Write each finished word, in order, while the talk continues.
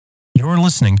You're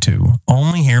listening to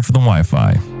Only Here for the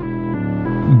Wi-Fi.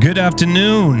 Good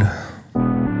afternoon.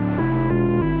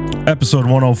 Episode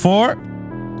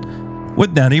 104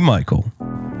 with Natty Michael.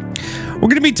 We're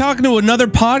going to be talking to another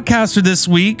podcaster this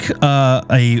week,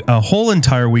 a whole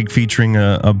entire week featuring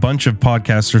a bunch of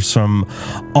podcasters from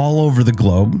all over the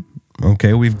globe.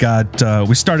 Okay, we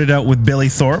started out with Billy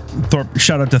Thorpe.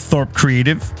 Shout out to Thorpe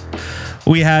Creative.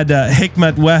 We had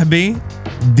Hikmat Wahbi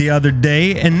the other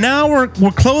day, and now we're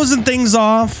closing things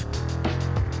off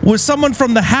with someone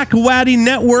from the Hakawati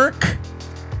Network.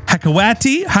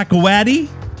 Hakawati.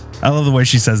 I love the way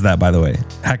she says that, by the way.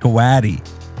 Hakawati.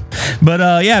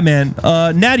 But yeah, man,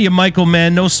 Nadia Michael,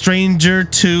 man, no stranger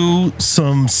to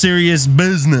some serious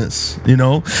business, you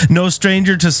know, no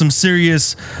stranger to some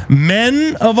serious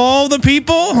men of all the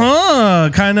people,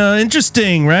 huh? Kind of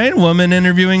interesting, right? Woman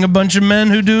interviewing a bunch of men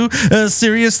who do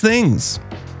serious things.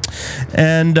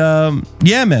 And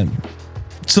yeah, man.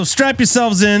 So strap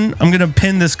yourselves in. I'm going to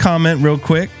pin this comment real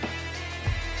quick.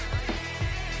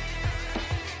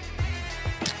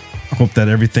 Hope that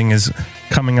everything is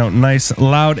coming out nice,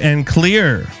 loud, and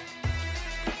clear.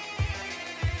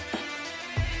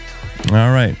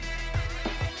 All right.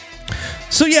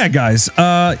 So yeah, guys,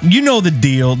 you know the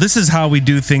deal. This is how we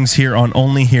do things here on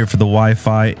Only Here for the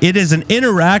Wi-Fi. It is an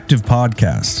interactive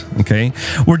podcast, okay?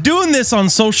 We're doing this on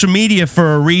social media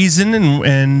for a reason,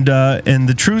 and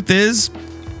the truth is,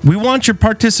 we want your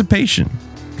participation,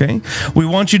 okay? We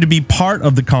want you to be part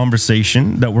of the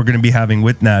conversation that we're going to be having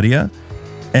with Nadia,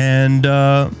 and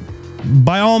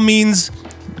by all means,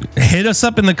 hit us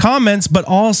up in the comments, but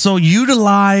also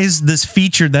utilize this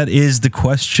feature that is the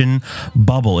question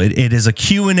bubble. It is a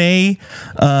Q&A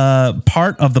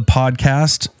part of the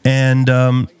podcast,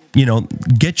 and you know,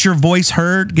 get your voice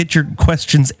heard, get your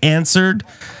questions answered,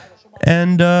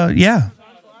 and yeah,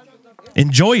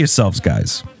 enjoy yourselves,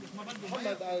 guys.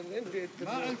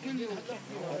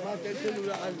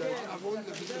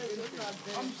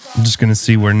 I'm just gonna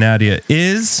see where Nadia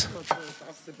is.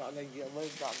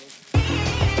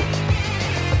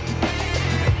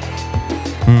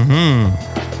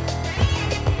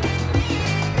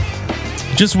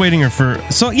 Just waiting for.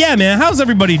 So yeah, man, how's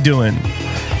everybody doing?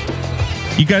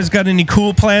 You guys got any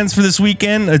cool plans for this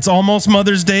weekend? It's almost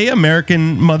Mother's Day,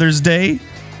 American Mother's Day.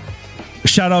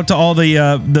 Shout out to all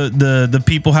the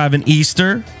people having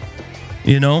Easter.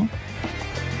 You know.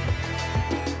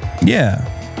 Yeah.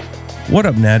 What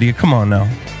up, Nadia? Come on now.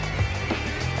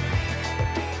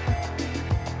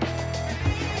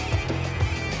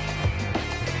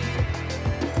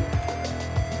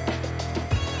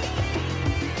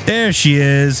 There she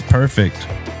is. Perfect.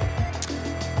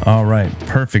 All right.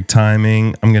 Perfect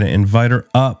timing. I'm going to invite her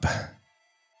up.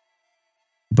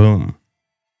 Boom.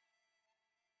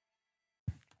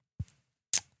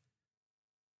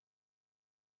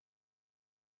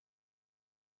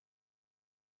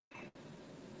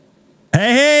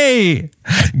 Hey.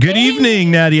 Good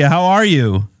evening, Nadia. How are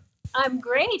you? I'm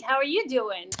great. How are you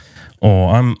doing? Oh,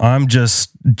 I'm just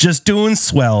doing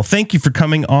swell. Thank you for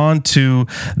coming on to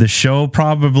the show.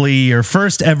 Probably your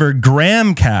first ever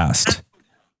Gramcast.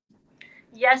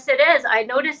 Yes, it is. I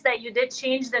noticed that you did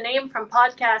change the name from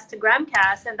podcast to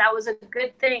Gramcast, and that was a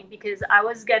good thing because I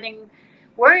was getting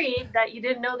worried that you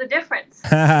didn't know the difference.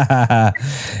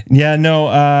 Yeah,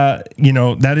 no, you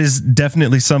know, that is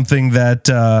definitely something that,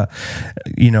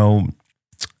 you know,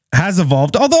 has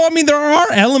evolved. Although, I mean, there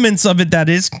are elements of it that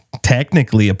is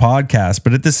technically a podcast,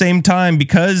 but at the same time,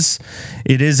 because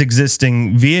it is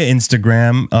existing via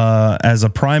Instagram as a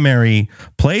primary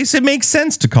place, it makes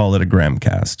sense to call it a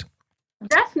Gramcast.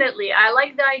 Definitely. I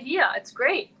like the idea. It's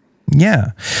great.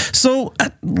 Yeah. So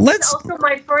let's. It's also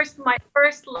my first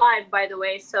live, by the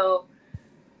way. So.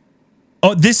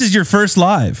 Oh, this is your first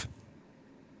live?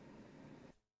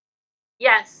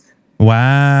 Yes.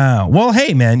 Wow. Well,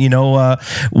 hey, man, you know,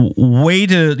 way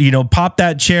to, you know, pop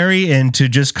that cherry and to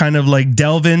just kind of like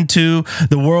delve into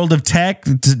the world of tech,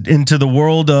 into the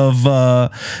world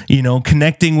of, you know,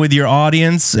 connecting with your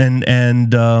audience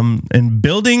and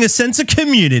building a sense of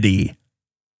community.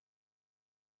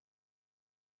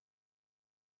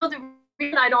 The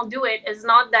reason I don't do it is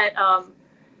not that,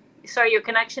 sorry, your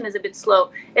connection is a bit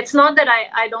slow. It's not that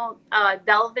I don't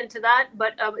delve into that,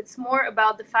 but it's more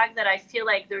about the fact that I feel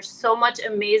like there's so much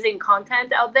amazing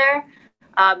content out there.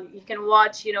 You can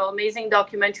watch, you know, amazing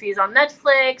documentaries on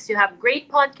Netflix. You have great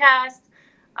podcasts,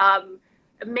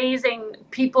 amazing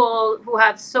people who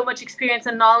have so much experience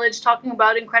and knowledge talking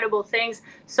about incredible things.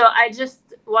 So I just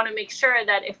want to make sure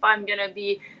that if I'm going to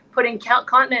be putting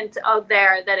content out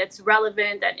there, that it's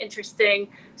relevant and interesting.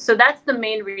 So that's the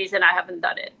main reason I haven't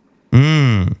done it.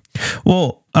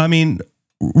 Well, I mean,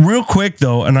 real quick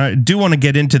though, and I do want to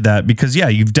get into that because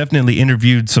you've definitely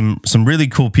interviewed some really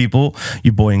cool people,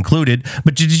 you boy included.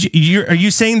 But are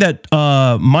you saying that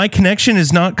my connection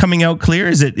is not coming out clear?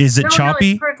 Is it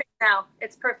choppy? No, it's perfect now.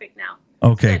 It's perfect now.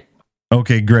 Okay.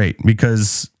 Okay, great.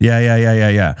 Because Look,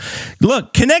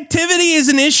 connectivity is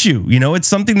an issue. It's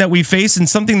something that we face and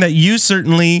something that you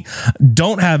certainly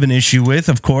don't have an issue with,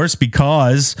 of course,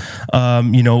 because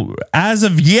as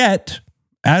of yet,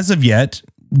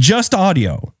 just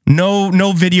audio.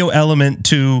 No video element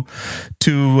to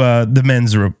the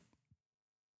men's room.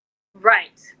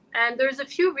 Right. And there's a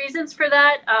few reasons for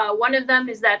that. One of them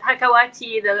is that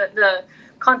Hakawati, the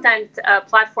content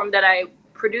platform that I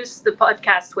produce the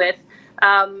podcast with,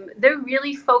 they're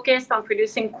really focused on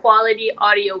producing quality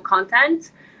audio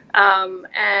content.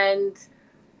 And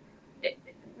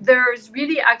there's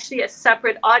really actually a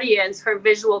separate audience for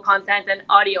visual content and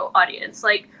audio audience.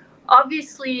 Like,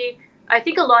 obviously, I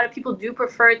think a lot of people do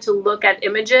prefer to look at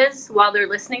images while they're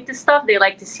listening to stuff. They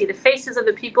like to see the faces of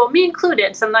the people, me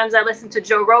included. Sometimes I listen to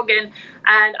Joe Rogan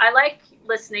and I like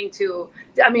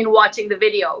watching the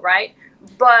video, right?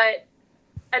 But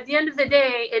at the end of the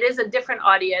day, it is a different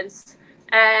audience.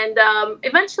 And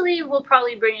eventually we'll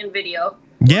probably bring in video.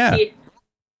 Yeah.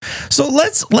 So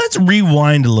let's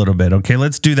rewind a little bit, okay?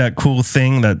 Let's do that cool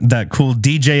thing, that cool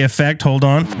DJ effect. Hold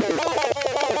on.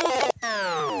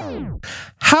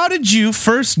 How did you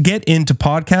first get into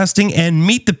podcasting and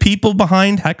meet the people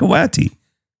behind Hakawati?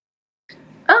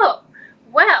 Oh,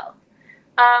 well,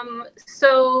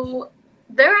 so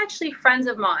they're actually friends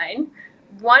of mine.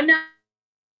 One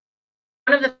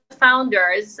of the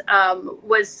founders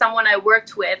was someone I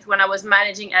worked with when I was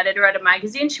managing editor at a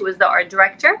magazine. She was the art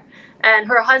director, and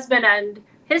her husband and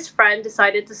his friend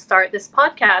decided to start this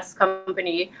podcast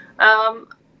company.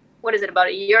 About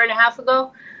a year and a half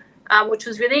ago, which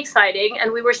was really exciting.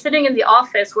 And we were sitting in the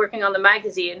office working on the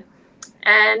magazine,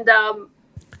 and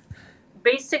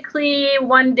basically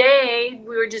one day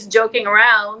we were just joking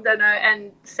around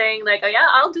and saying like, oh yeah,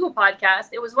 I'll do a podcast.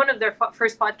 It was one of their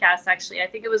first podcasts, actually. I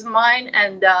think it was mine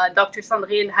and Dr.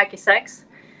 Sandrine Hakesex.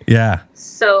 Yeah.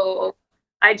 So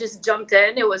I just jumped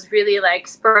in. It was really like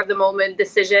spur of the moment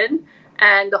decision,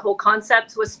 and the whole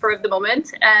concept was spur of the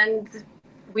moment, and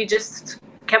we just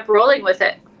kept rolling with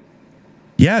it.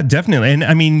 Yeah, definitely. And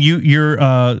I mean, you're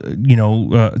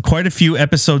quite a few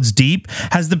episodes deep.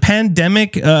 Has the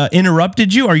pandemic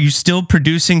interrupted you? Are you still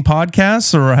producing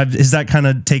podcasts, or is that kind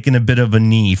of taken a bit of a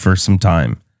knee for some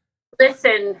time?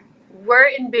 Listen, we're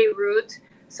in Beirut,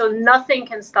 so nothing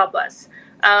can stop us.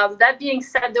 That being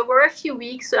said, there were a few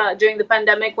weeks during the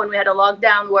pandemic when we had a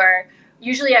lockdown where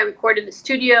usually I record in the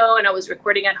studio and I was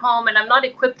recording at home, and I'm not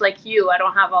equipped like you. I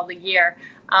don't have all the gear.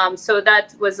 So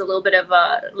that was a little bit of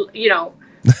a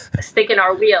stick in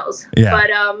our wheels. Yeah.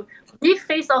 But we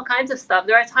face all kinds of stuff.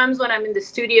 There are times when I'm in the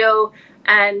studio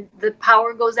and the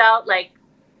power goes out like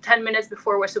 10 minutes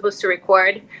before we're supposed to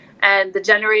record, and the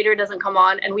generator doesn't come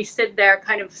on, and we sit there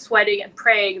kind of sweating and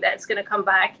praying that it's going to come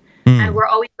back. And we're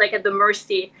always like at the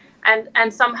mercy.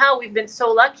 And somehow we've been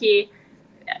so lucky.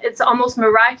 It's almost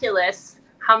miraculous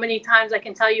how many times I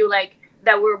can tell you like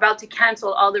that we're about to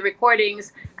cancel all the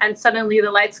recordings and suddenly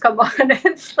the lights come on.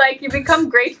 It's like you become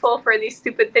grateful for these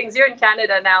stupid things. You're in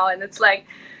Canada now, and it's like,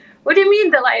 what do you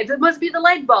mean the light? It must be the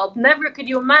light bulb. Never could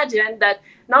you imagine that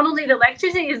not only the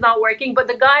electricity is not working, but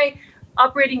the guy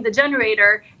operating the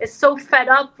generator is so fed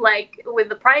up like with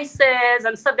the prices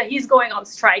and stuff that he's going on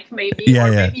strike maybe.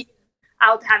 Maybe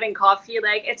out having coffee.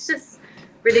 Like, it's just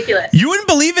ridiculous. You wouldn't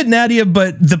believe it, Nadia,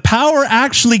 but the power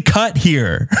actually cut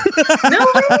here. No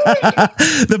way.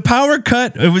 The power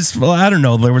cut. It was, I don't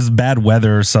know, there was bad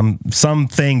weather or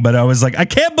something, but I was like, I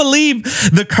can't believe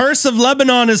the curse of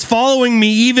Lebanon is following me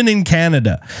even in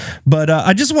Canada. But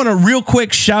I just want to real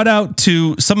quick shout out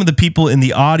to some of the people in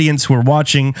the audience who are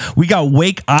watching. We got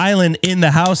Wake Island in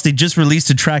the house. They just released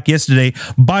a track yesterday.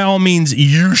 By all means,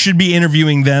 you should be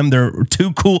interviewing them. They're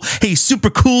too cool. Hey,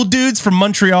 super cool dudes from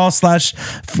Montreal /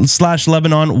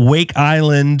 Lebanon, Wake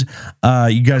Island.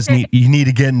 You guys need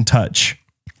to get in touch.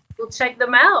 We'll check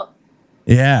them out.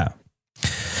 Yeah.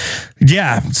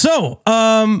 So,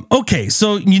 okay.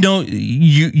 So,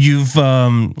 you've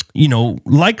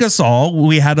like us all,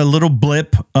 we had a little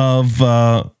blip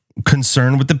of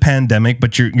concern with the pandemic,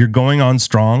 but you're going on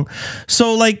strong.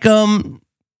 So like, given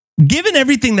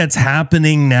everything that's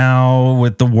happening now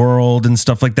with the world and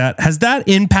stuff like that, has that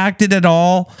impacted at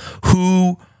all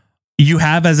who you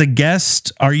have as a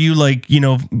guest? Are you like,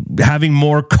 having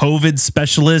more COVID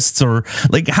specialists, or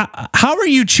like how are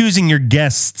you choosing your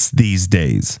guests these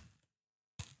days?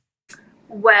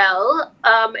 Well,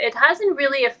 it hasn't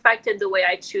really affected the way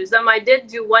I choose them. I did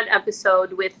do one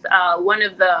episode with one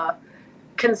of the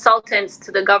consultants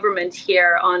to the government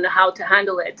here on how to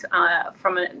handle it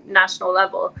from a national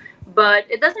level, but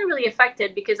it doesn't really affect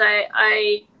it because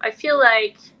I feel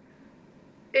like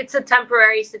it's a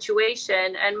temporary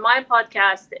situation, and my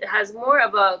podcast has more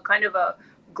of a kind of a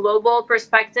global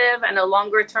perspective and a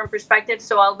longer term perspective.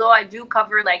 So although I do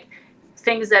cover like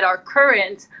things that are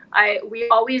current, we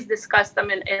always discuss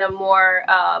them in a more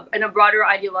in a broader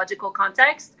ideological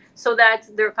context, so that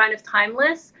they're kind of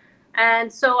timeless.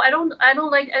 And so I don't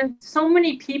like, and so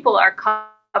many people are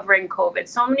covering COVID,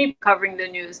 so many people covering the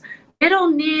news. They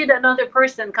don't need another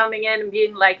person coming in and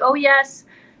being like, oh yes,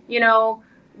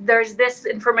 there's this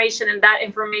information and that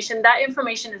information. That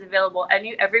information is available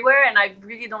everywhere, and I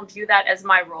really don't view that as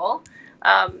my role.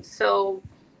 So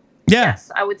yes,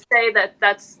 I would say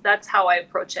that's how I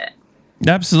approach it.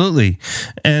 Absolutely.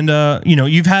 And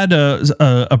you've had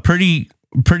a pretty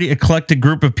eclectic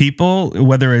group of people,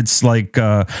 whether it's like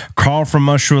Carl from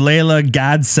Mashwalela,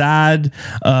 Gad Saad,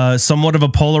 somewhat of a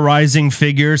polarizing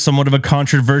figure, somewhat of a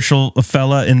controversial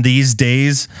fella in these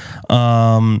days.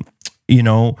 What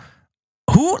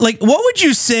would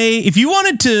you say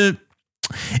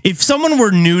if someone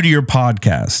were new to your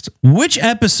podcast, which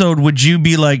episode would you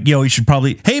be like, yo, you should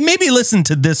probably, hey, maybe listen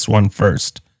to this one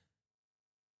first?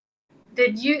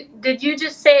 Did you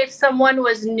just say if someone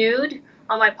was nude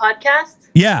on my podcast?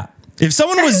 Yeah. If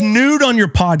someone was nude on your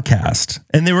podcast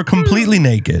and they were completely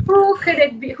naked. Who could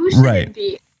it be? Who should it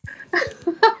be?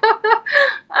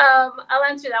 I'll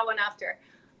answer that one after.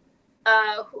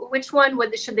 Which one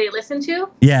should they listen to?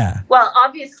 Yeah. Well,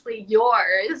 obviously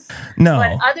yours. No.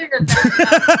 But other than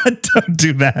that, don't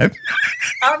do that.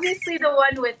 Obviously, the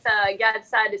one with Gad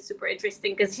Saad is super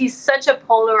interesting because he's such a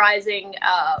polarizing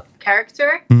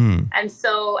character. And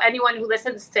so anyone who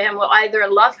listens to him will either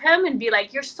love him and be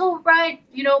like, you're so right,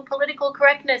 political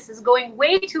correctness is going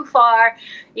way too far.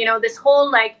 This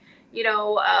whole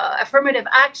affirmative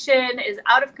action is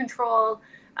out of control.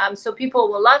 So people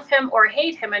will love him or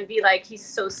hate him and be like, he's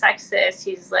so sexist.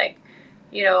 He's like,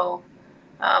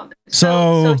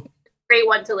 so great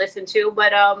one to listen to.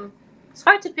 But it's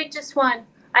hard to pick just one.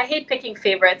 I hate picking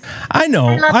favorites. I know.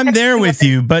 I'm there with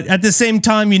you. But at the same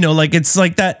time, it's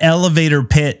like that elevator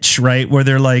pitch, right? Where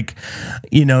they're like,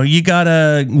 you got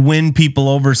to win people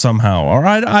over somehow. Or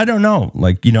I don't know.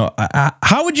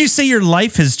 How would you say your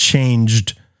life has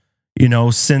changed,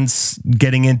 since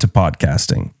getting into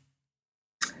podcasting?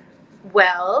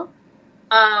 Well,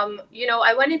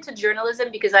 I went into journalism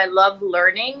because I love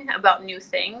learning about new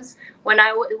things. When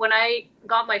I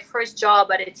got my first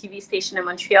job at a TV station in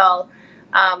Montreal,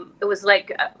 it was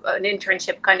like an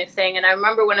internship kind of thing. And I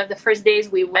remember one of the first days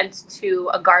we went to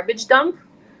a garbage dump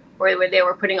where they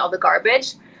were putting all the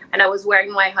garbage. And I was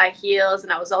wearing my high heels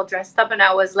and I was all dressed up. And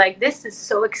I was like, this is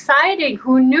so exciting.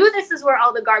 Who knew this is where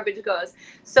all the garbage goes?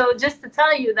 So just to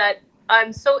tell you that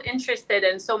I'm so interested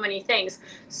in so many things.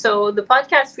 So the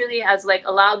podcast really has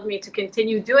allowed me to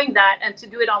continue doing that and to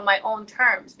do it on my own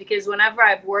terms. Because whenever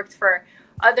I've worked for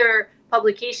other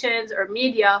publications or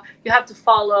media, you have to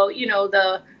follow,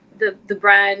 the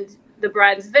brand's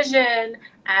vision.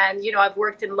 And, I've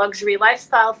worked in luxury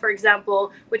lifestyle, for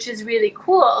example, which is really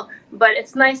cool. But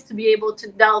it's nice to be able to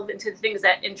delve into things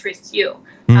that interest you.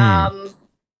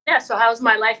 So how's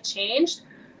my life changed?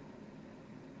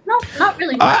 Not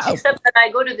really much, except that I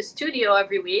go to the studio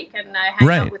every week and I hang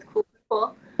out with cool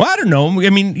people. Well, I don't know. I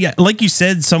mean, yeah, like you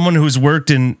said, someone who's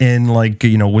worked in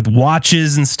with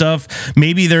watches and stuff,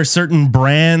 maybe there are certain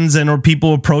brands or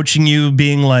people approaching you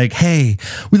being like, hey,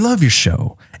 we love your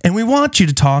show and we want you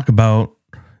to talk about,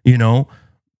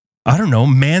 I don't know,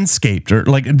 Manscaped or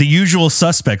like The Usual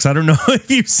Suspects. I don't know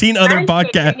if you've seen other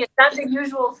podcasts. Is that The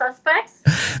Usual Suspects?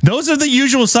 Those are The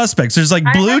Usual Suspects. There's like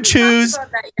Blue Chews,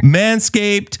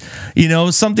 Manscaped,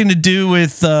 something to do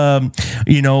with,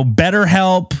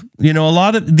 BetterHelp.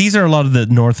 These are a lot of the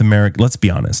North American, let's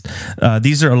be honest.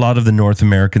 These are a lot of the North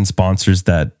American sponsors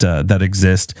that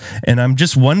exist. And I'm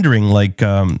just wondering,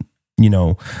 of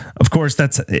course,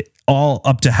 that's all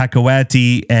up to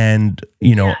Hakawati and,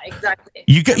 Yeah, exactly.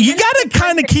 You got to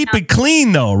kind of keep it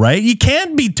clean, though, right? You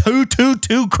can't be too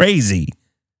crazy.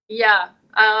 Yeah.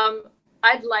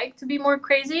 I'd like to be more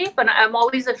crazy, but I'm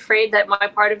always afraid that my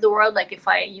part of the world, like if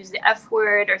I use the F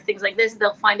word or things like this,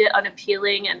 they'll find it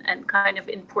unappealing and kind of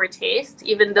in poor taste,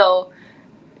 even though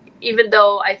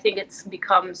I think it's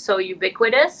become so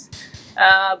ubiquitous.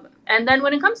 And then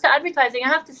when it comes to advertising, I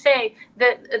have to say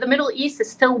that the Middle East is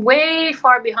still way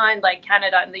far behind like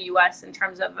Canada and the US in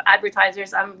terms of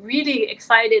advertisers. I'm really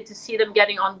excited to see them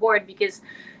getting on board because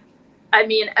I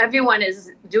mean, everyone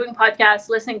is doing podcasts,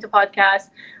 listening to podcasts.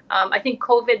 I think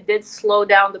COVID did slow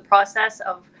down the process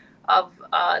of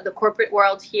the corporate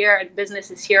world here and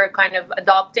businesses here kind of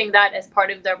adopting that as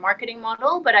part of their marketing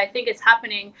model. But I think it's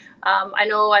happening. I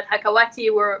know at Hakawati,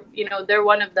 they're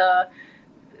one of the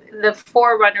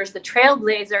forerunners, the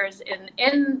trailblazers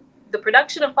in the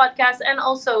production of podcasts, and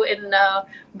also in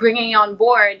bringing on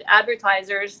board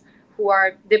advertisers who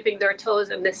are dipping their toes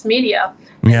in this media.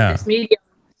 Yeah.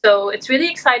 So it's really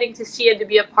exciting to see and to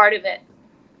be a part of it.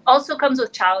 Also comes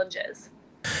with challenges.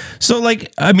 So,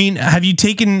 like, I mean, have you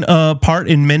taken part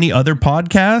in many other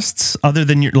podcasts other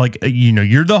than you're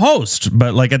the host,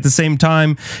 but like at the same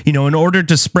time, in order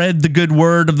to spread the good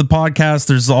word of the podcast,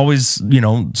 there's always,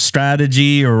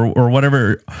 strategy or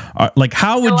whatever. Like,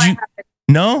 how would you?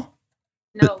 No.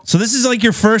 No. So this is like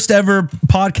your first ever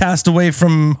podcast away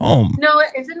from home. No, it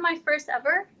isn't my first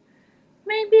ever.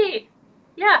 Maybe.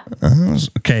 Yeah.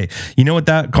 Okay. You know what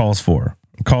that calls for?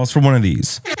 It calls for one of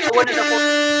these. One of the whole.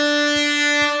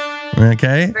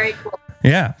 Okay. Very cool.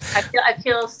 Yeah. I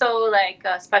feel so like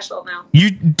special now.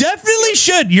 You definitely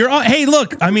should. Hey,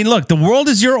 look. I mean, look. The world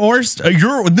is your oyster. Live.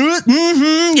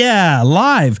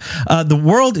 The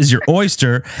world is your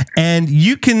oyster, and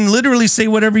you can literally say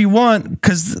whatever you want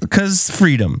because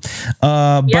freedom.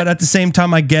 But at the same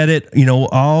time, I get it.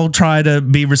 I'll try to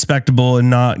be respectable and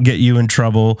not get you in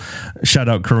trouble. Shout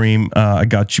out Kareem. I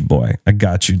got you, boy. I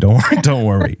got you. Don't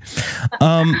worry.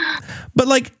 But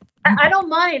like, I don't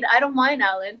mind. I don't mind,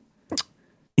 Alan.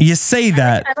 You say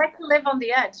that. I like to live on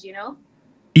the edge,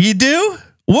 You do?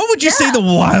 What would you say the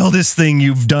wildest thing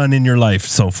you've done in your life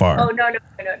so far? Oh, no.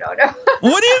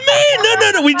 What do you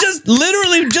mean? No. We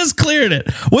literally just cleared it.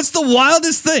 What's the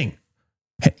wildest thing?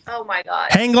 Oh, my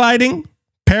God. Hang gliding?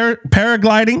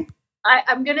 Paragliding?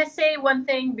 I'm going to say one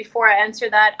thing before I answer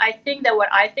that. I think that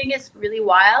what I think is really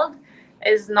wild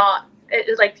is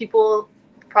like people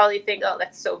probably think, oh,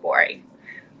 that's so boring.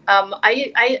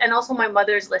 I and also my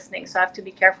mother's listening, so I have to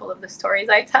be careful of the stories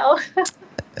I tell.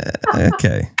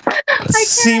 Okay.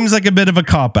 Seems like a bit of a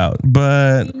cop-out,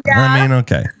 but I mean,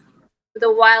 okay. The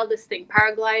wildest thing,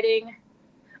 paragliding.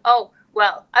 Oh,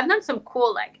 well, I've done some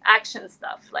cool like action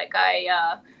stuff. Like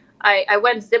I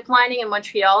went ziplining in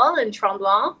Montreal, in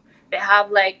Tremblant. They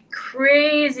have like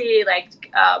crazy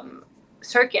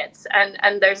circuits,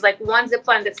 and there's like one zip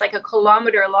line that's like 1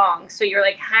 kilometer long, so you're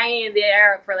like hanging in the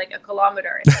air for like 1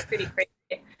 kilometer. It's pretty crazy.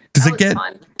 Does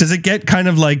it get kind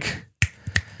of like,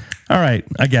 all right,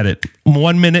 I get it,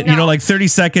 1 minute, like 40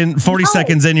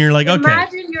 seconds in, you're like, okay,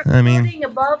 imagine you're floating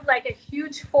above like a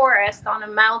huge forest on a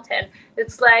mountain.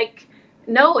 It's like,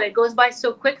 no, it goes by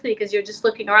so quickly because you're just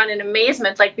looking around in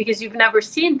amazement, like because you've never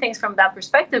seen things from that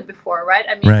perspective before, right?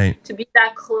 I mean, To be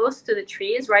that close to the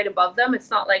trees right above them,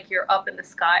 it's not like you're up in the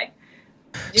sky.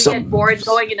 Do you get bored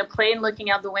going in a plane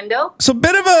looking out the window? So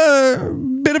bit of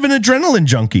an adrenaline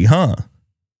junkie, huh?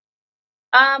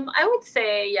 I would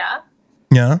say, yeah.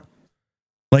 Yeah.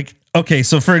 Like, okay,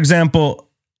 so for example,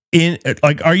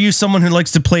 are you someone who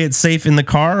likes to play it safe in the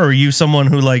car, or are you someone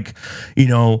who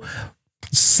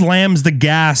slams the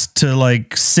gas to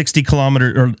like 60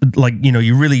 kilometers, or like,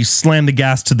 you really slam the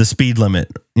gas to the speed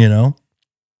limit, The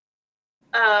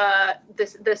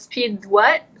speed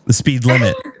what? The speed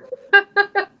limit.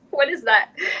 What is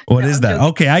that? What is that?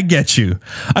 Okay, I get you.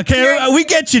 Okay, we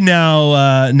get you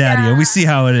now, Nadia. Yeah. We see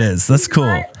how it is. That's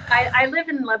cool. I live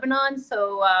in Lebanon,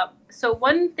 so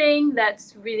one thing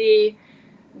that's really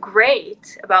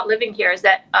great about living here is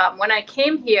that when I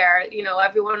came here,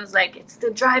 everyone was like,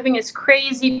 the driving is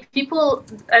crazy. People,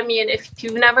 I mean, if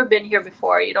you've never been here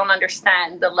before, you don't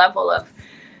understand the level of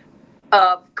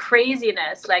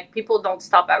craziness. Like, people don't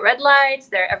stop at red lights.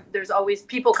 There's always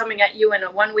people coming at you in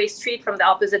a one-way street from the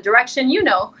opposite direction.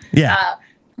 Yeah.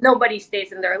 Nobody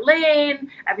stays in their lane.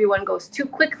 Everyone goes too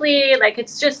quickly. Like,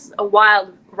 it's just a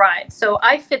wild ride. So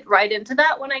I fit right into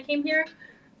that when I came here.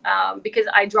 Because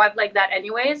I drive like that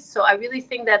anyways. So I really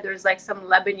think that there's like some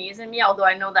Lebanese in me, although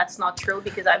I know that's not true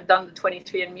because I've done the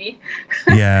 23andMe.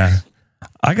 Yeah.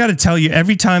 I got to tell you,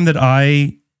 every time that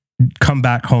I come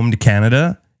back home to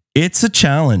Canada, it's a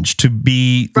challenge to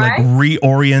be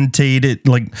reoriented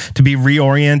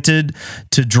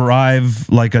to drive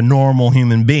like a normal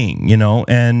human being,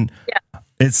 and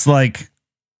it's like,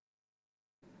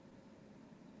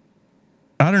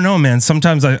 I don't know, man.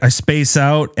 Sometimes I space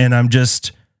out and I'm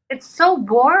just... It's so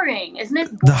boring, isn't it?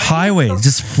 The highway is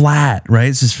just flat, right?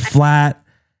 It's just flat,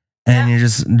 and you're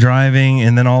just driving,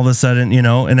 and then all of a sudden,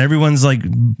 and everyone's like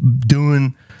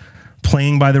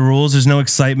playing by the rules. There's no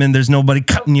excitement. There's nobody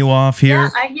cutting you off here. Yeah,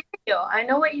 I hear you. I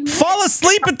know what you mean. Fall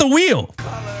asleep at the wheel.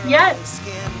 Yes.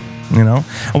 I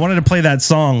wanted to play that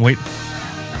song. Wait.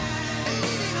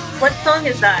 What song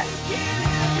is that?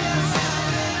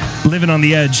 Living on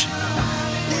the Edge.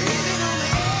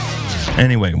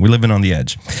 Anyway, we're living on the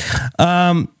edge.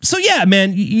 So yeah,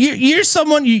 man, you're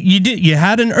someone you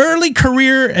had an early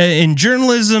career in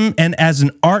journalism and as an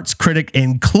arts critic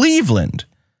in Cleveland.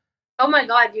 Oh my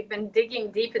God, you've been digging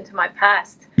deep into my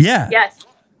past. Yeah. Yes.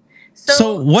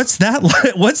 So what's that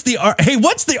like? What's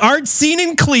the art scene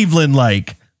in Cleveland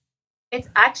like? It's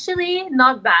actually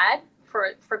not bad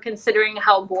for considering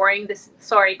how boring this.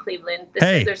 Sorry, Cleveland.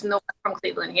 There's no one from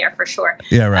Cleveland here for sure.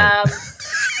 Yeah, right.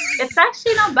 It's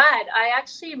actually not bad. I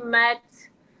actually met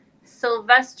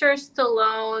Sylvester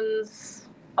Stallone's,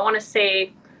 I want to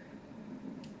say,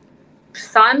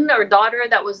 son or daughter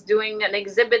that was doing an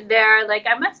exhibit there. Like,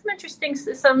 I met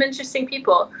some interesting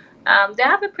people. They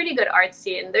have a pretty good art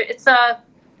scene. It's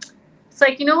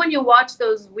like, you know, when you watch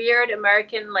those weird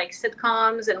American like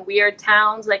sitcoms and weird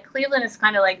towns, like Cleveland is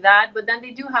kind of like that, but then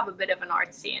they do have a bit of an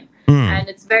art scene, and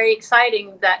it's very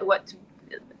exciting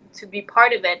to be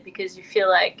part of it because you feel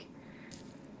like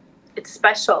it's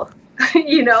special.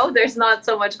 You know, there's not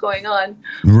so much going on.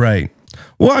 Right.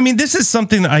 Well, I mean, this is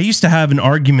something that I used to have an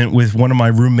argument with one of my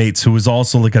roommates who was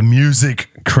also like a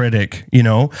music critic, you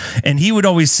know, and he would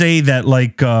always say that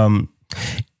like,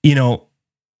 you know,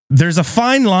 there's a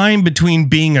fine line between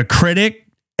being a critic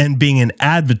and being an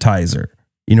advertiser.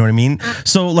 You know what I mean?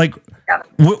 So like,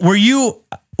 were you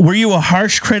a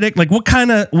harsh critic? Like what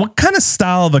kind of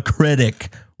style of a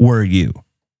critic were you?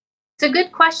 It's a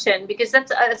good question because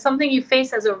that's something you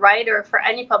face as a writer for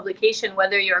any publication,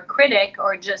 whether you're a critic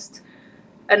or just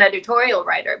an editorial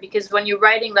writer. Because when you're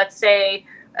writing, let's say,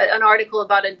 an article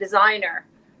about a designer,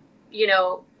 you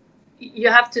know, you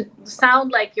have to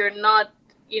sound like you're not,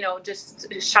 you know,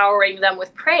 just showering them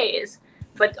with praise,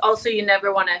 but also you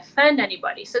never want to offend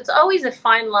anybody. So it's always a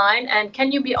fine line. And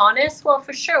can you be honest? Well,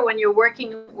 for sure, when you're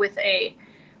working with a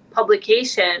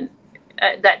publication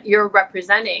that you're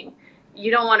representing, you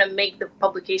don't want to make the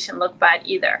publication look bad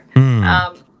either.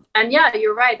 And yeah,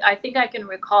 you're right. I think I can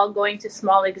recall going to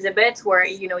small exhibits where,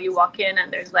 you know, you walk in and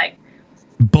there's like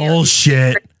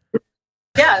bullshit.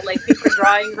 Like paper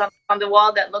drawings on the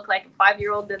wall that look like a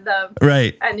 5-year-old did them.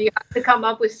 Right. And you have to come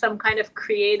up with some kind of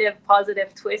creative,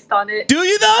 positive twist on it. Do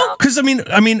you though? Because I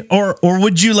mean, or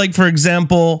would you, like, for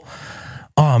example,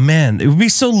 oh man, it would be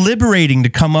so liberating to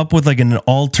come up with like an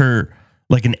alter,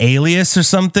 like an alias or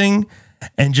something,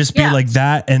 and just be like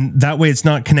that, and that way it's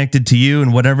not connected to you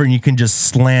and whatever, and you can just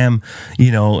slam,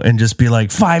 you know, and just be like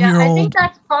 5-year-old. I think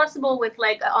that's possible with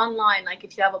like online, like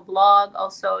if you have a blog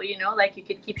also, you know, like you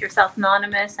could keep yourself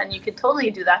anonymous and you could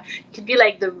totally do that. You could be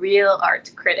like the real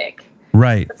art critic.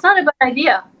 Right. That's not a bad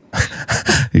idea.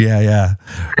 Yeah.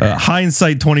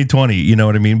 Hindsight 2020, you know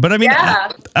what I mean? But I mean,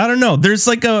 I don't know. There's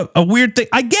like a weird thing.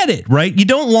 I get it, right? You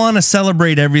don't want to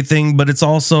celebrate everything, but it's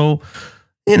also,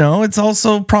 you know, it's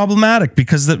also problematic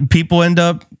because the people end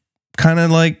up kind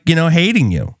of like, you know,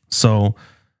 hating you. So,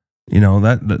 you know,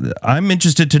 that I'm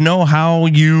interested to know how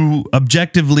you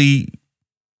objectively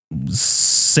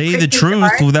say the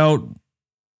truth without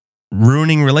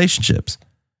ruining relationships.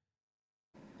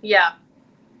 Yeah.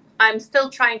 I'm still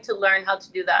trying to learn how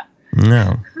to do that.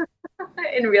 No.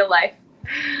 In real life.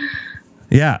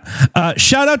 Yeah.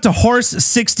 Shout out to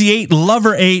Horse68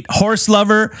 Lover 8 Horse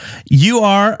Lover. You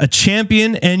are a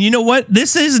champion. And you know what?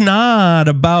 This is not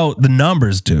about the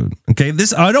numbers, dude. Okay.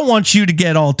 I don't want you to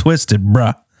get all twisted,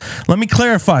 bruh. Let me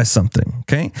clarify something.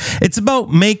 Okay. It's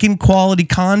about making quality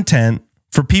content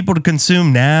for people to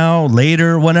consume now,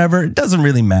 later, whenever. It doesn't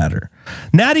really matter.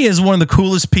 Nadia is one of the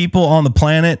coolest people on the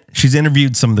planet. She's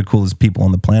interviewed some of the coolest people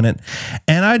on the planet.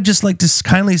 And I'd just like to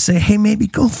kindly say, hey, maybe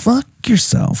go fuck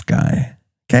yourself, guy.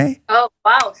 Okay? Oh,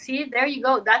 wow. See, there you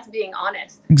go. That's being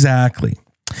honest. Exactly.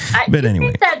 But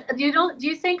anyway. Do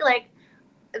you think like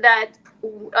that,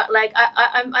 like,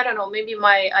 I don't know, maybe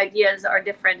my ideas are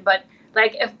different, but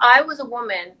like if I was a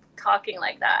woman talking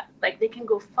like that, like they can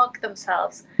go fuck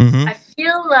themselves. Mm-hmm. I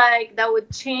feel like that would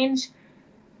change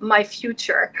my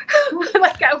future.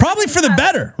 Probably for the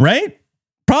better, right?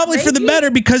 Probably maybe. For the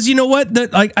better, because you know what?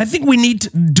 I think we need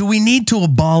to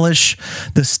abolish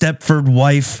the Stepford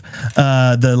wife,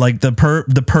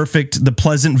 the perfect, the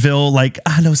Pleasantville, like,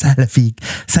 hello, Salafik,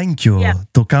 thank you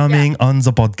to coming on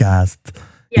the podcast.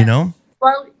 Yes. You know?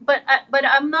 Well, but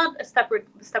I'm not a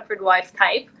Stepford wife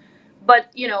type.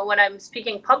 But, you know, when I'm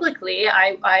speaking publicly,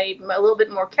 I'm a little bit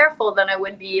more careful than I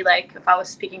would be like if I was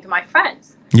speaking to my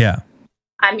friends. Yeah.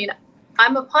 I mean,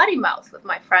 I'm a potty mouth with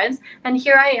my friends, and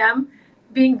here I am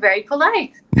being very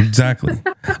polite. Exactly.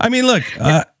 I mean, look,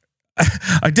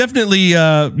 I definitely,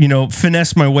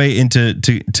 finessed my way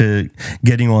into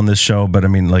getting on this show, but I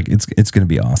mean, like, it's going to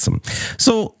be awesome.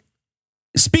 So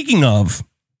speaking of,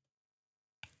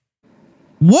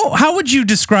 how would you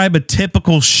describe a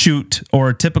typical shoot or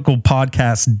a typical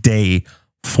podcast day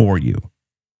for you?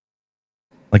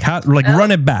 Like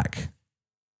run it back.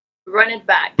 Run it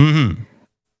back. Mm-hmm.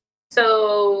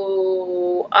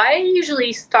 So I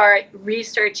usually start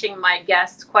researching my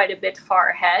guests quite a bit far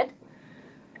ahead,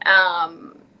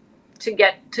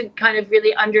 to kind of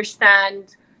really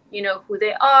understand, who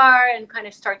they are, and kind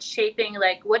of start shaping,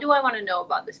 like, what do I want to know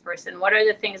about this person? What are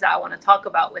the things that I want to talk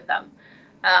about with them?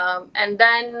 And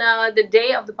then the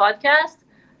day of the podcast,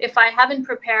 if I haven't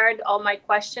prepared all my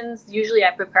questions, usually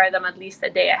I prepare them at least a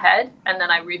day ahead, and then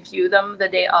I review them the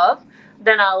day of.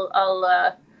 Then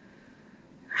I'll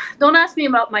don't ask me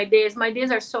about my days. My days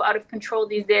are so out of control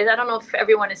these days. I don't know if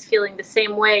everyone is feeling the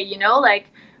same way, like,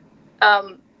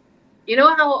 how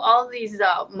all these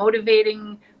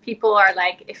motivating people are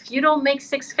like, if you don't make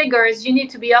 6 figures, you need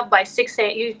to be up by 6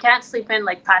 a.m. You can't sleep in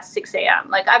like past 6 a.m.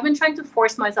 Like, I've been trying to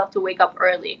force myself to wake up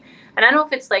early. And I don't know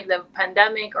if it's like the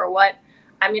pandemic or what.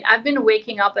 I mean, I've been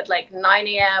waking up at like 9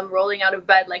 a.m., rolling out of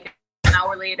bed like an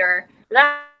hour later. Is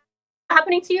that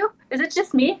happening to you? Is it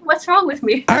just me? What's wrong with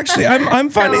me? Actually, I'm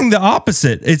finding the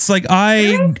opposite. It's like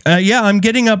I'm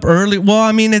getting up early. Well,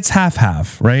 I mean, it's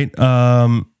half, right?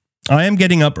 I am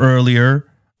getting up earlier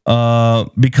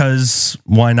because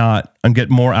why not? And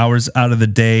get more hours out of the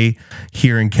day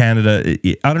here in Canada.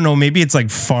 I don't know, maybe it's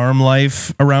like farm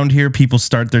life around here. People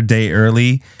start their day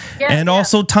early, and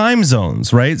also time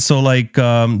zones, right? So like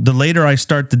the later I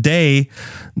start the day,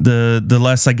 the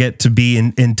less I get to be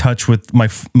in touch with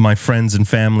my friends and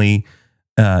family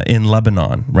in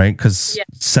Lebanon, right? Because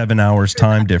 7 hours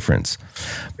time difference.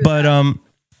 But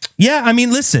I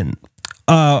mean, listen,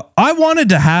 I wanted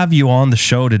to have you on the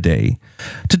show today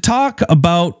to talk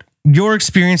about your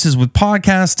experiences with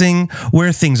podcasting,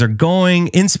 where things are going,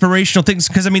 inspirational things.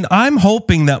 Because, I mean, I'm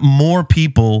hoping that more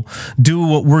people do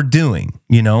what we're doing,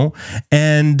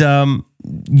 and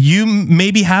you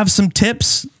maybe have some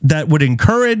tips that would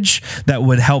encourage, that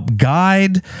would help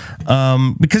guide,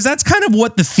 because that's kind of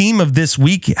what the theme of this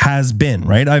week has been,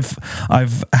 right?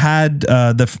 I've had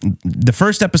the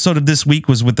first episode of this week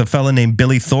was with a fella named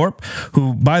Billy Thorpe,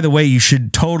 who, by the way, you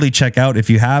should totally check out if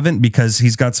you haven't, because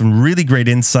he's got some really great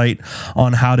insight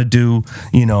on how to do,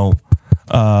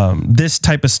 this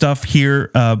type of stuff here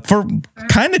for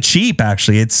kind of cheap.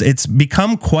 Actually, it's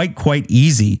become quite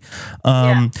easy.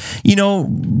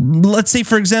 Let's say,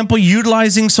 for example,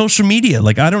 utilizing social media.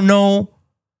 Like, I don't know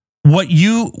what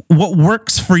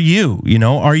works for you.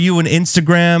 Are you an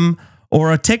Instagram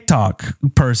or a TikTok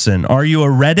person? Are you a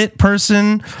Reddit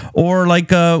person, or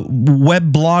like a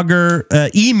web blogger,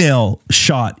 email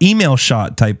shot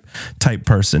type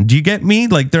person? Do you get me?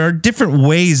 Like, there are different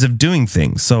ways of doing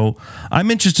things. So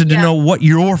I'm interested to know what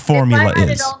your formula is. If I had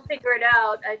it all figured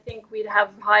out, I think we'd have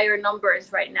higher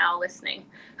numbers right now listening.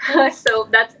 So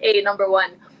that's number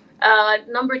one.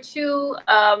 Number two,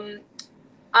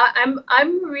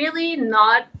 I'm really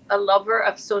not a lover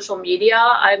of social media.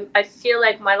 I feel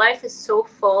like my life is so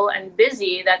full and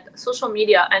busy that social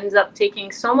media ends up taking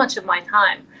so much of my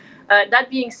time. That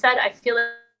being said, I feel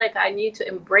like I need to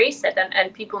embrace it,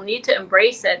 and people need to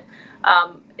embrace it.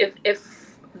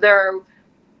 If their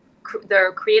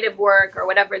creative work or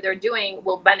whatever they're doing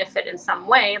will benefit in some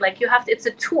way, like, it's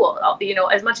a tool.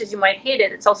 As much as you might hate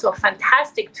it, it's also a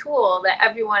fantastic tool that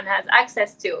everyone has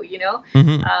access to.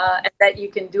 And that you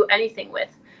can do anything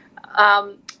with.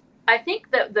 I think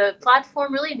that the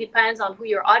platform really depends on who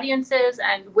your audience is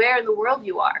and where in the world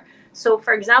you are. So,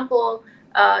 for example,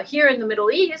 here in the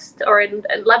Middle East, or in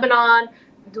Lebanon,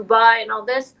 Dubai, and all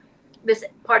this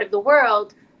part of the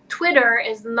world, Twitter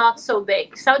is not so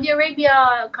big. Saudi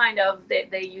Arabia, kind of,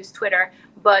 they use Twitter,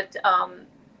 but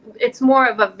it's more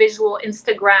of a visual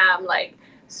Instagram, like.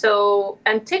 So,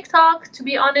 and TikTok, to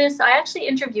be honest, I actually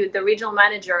interviewed the regional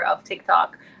manager of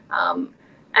TikTok.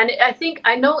 And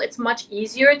I know it's much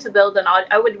easier to build an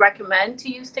audience. I would recommend to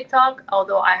use TikTok,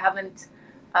 although I haven't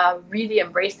really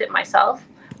embraced it myself.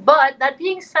 But that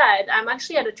being said, I'm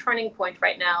actually at a turning point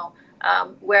right now,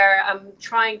 where I'm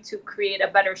trying to create a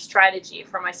better strategy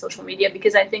for my social media,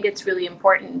 because I think it's really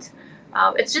important.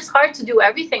 It's just hard to do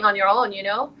everything on your own,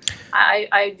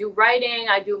 I do writing,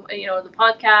 I do, the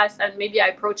podcast, and maybe I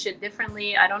approach it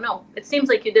differently. I don't know. It seems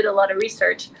like you did a lot of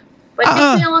research, but it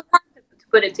takes me a long time to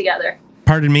put it together.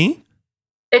 Pardon me?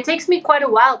 it takes me quite a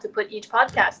while to put each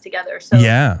podcast together. So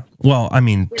yeah, well, I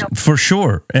mean, for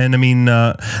sure. And I mean,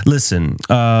 listen,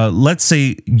 let's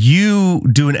say you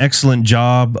do an excellent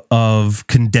job of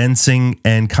condensing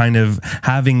and kind of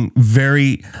having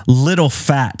very little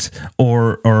fat,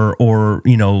 or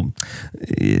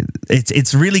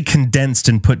it's really condensed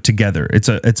and put together. It's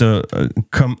a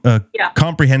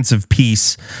comprehensive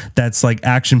piece that's like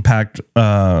action packed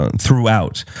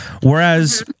throughout.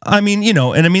 Whereas, I mean,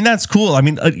 and I mean, that's cool. I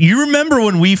mean, you remember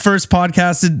when we first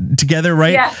podcasted together,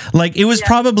 right? Yeah. Like it was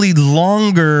probably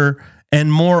longer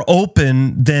and more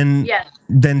open than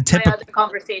typical other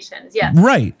conversations. Yeah.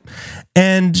 Right.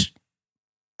 And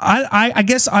I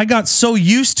guess I got so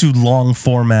used to long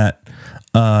format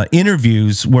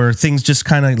interviews where things just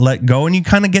kind of let go and you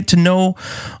kind of get to know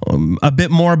a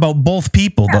bit more about both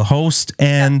people, the host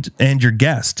and your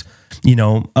guest.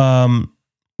 One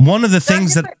of the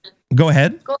things that go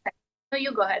ahead. No,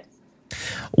 you go ahead.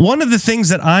 One of the things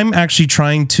that I'm actually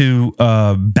trying to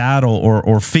battle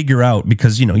or figure out,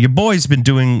 because, your boy's been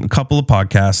doing a couple of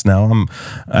podcasts now. I'm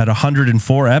at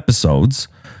 104 episodes.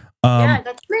 Yeah,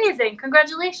 that's amazing.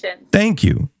 Congratulations. Thank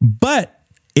you. But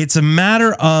it's a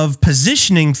matter of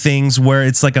positioning things where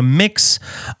it's like a mix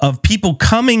of people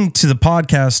coming to the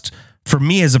podcast for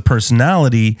me as a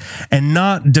personality and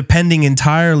not depending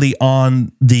entirely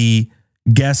on the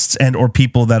guests and or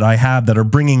people that I have that are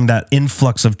bringing that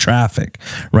influx of traffic,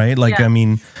 right? Like, I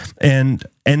mean, and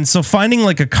so finding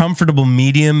like a comfortable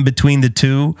medium between the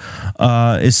two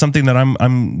is something that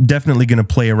I'm definitely going to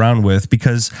play around with,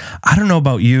 because I don't know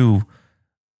about you,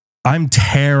 I'm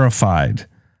terrified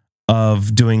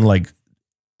of doing like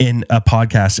in a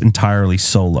podcast entirely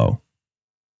solo.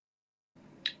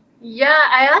 Yeah,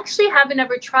 I actually haven't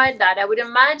ever tried that. I would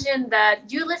imagine that.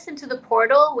 Do you listen to The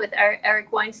Portal with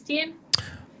Eric Weinstein?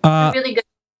 Really good.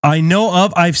 I know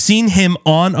of. I've seen him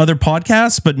on other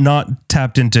podcasts, but not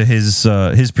tapped into his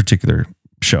particular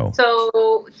show.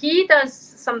 So he does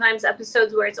sometimes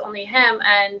episodes where it's only him,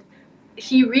 and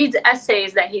he reads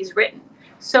essays that he's written.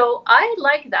 So I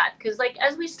like that because, like,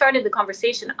 as we started the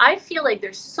conversation, I feel like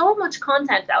there's so much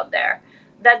content out there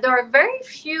that there are very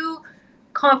few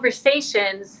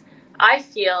conversations I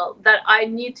feel that I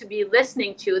need to be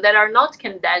listening to that are not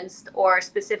condensed or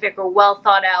specific or well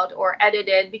thought out or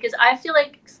edited, because I feel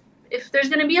like if there's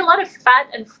going to be a lot of fat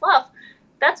and fluff,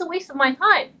 that's a waste of my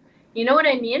time. You know what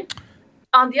I mean?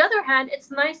 On the other hand,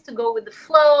 it's nice to go with the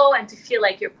flow and to feel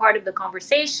like you're part of the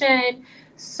conversation.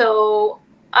 So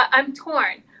I'm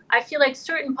torn. I feel like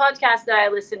certain podcasts that I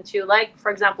listen to, like, for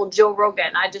example, Joe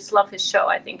Rogan, I just love his show.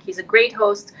 I think he's a great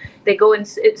host. They go in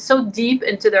so deep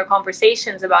into their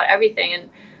conversations about everything.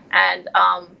 And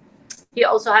he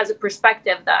also has a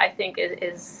perspective that I think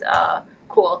is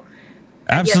cool.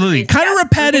 Absolutely. Kind of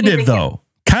repetitive, though.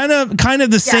 Kind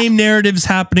of the same narratives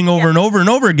happening over and over and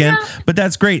over again, but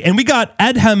that's great. And we got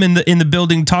Edham in the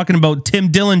building talking about Tim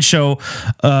Dillon's show,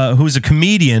 who's a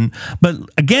comedian. But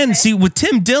again, see, with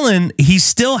Tim Dillon, he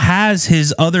still has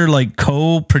his other like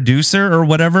co-producer or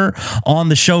whatever on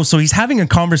the show, so he's having a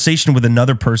conversation with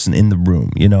another person in the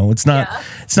room. It's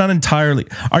not entirely.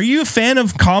 Are you a fan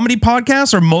of comedy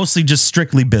podcasts or mostly just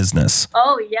strictly business?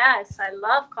 Oh yes, I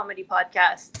love comedy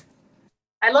podcasts.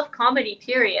 I love comedy,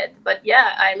 period. But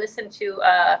yeah, I listen to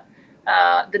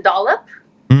The Dollop.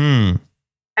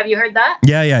 Have you heard that?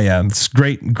 Yeah. It's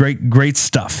great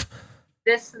stuff.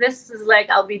 This is like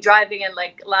I'll be driving and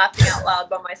like laughing out loud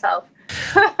by myself.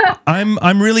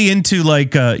 I'm really into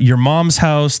like Your Mom's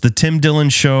House, the Tim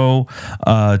Dillon Show,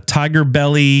 Tiger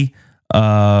Belly,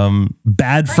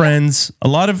 Bad Friends, a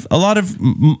lot of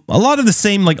the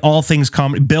same, like all things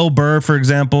comedy. Bill Burr, for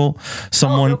example,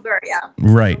 Bill Burr,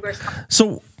 right.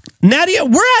 So Nadia,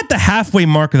 we're at the halfway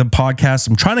mark of the podcast.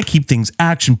 I'm trying to keep things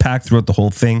action packed throughout the whole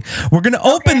thing. We're going to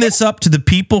open this up to the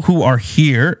people who are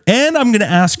here, and I'm going to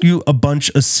ask you a bunch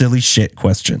of silly shit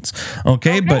questions.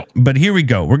 Okay. But here we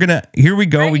go. Ready.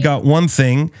 We got one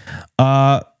thing.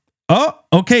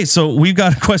 Okay. So we've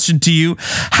got a question to you.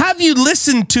 Have you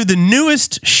listened to the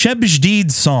newest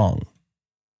Shebjdeed song?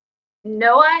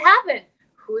 No, I haven't.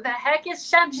 Who the heck is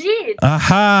Shebjdeed?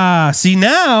 Aha. See,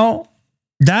 now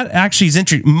that actually is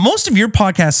interesting. Most of your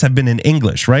podcasts have been in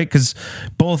English, right? Because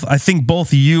I think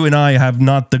both you and I have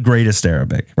not the greatest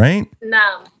Arabic, right?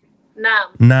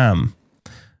 Nam.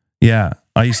 Yeah.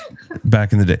 I used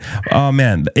back in the day. Oh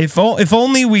man, if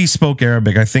only we spoke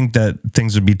Arabic, I think that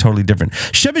things would be totally different.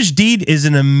 Shebjdeed is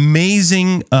an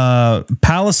amazing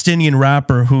Palestinian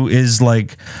rapper who is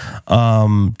like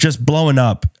just blowing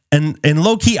up. And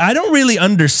low key, I don't really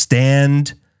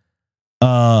understand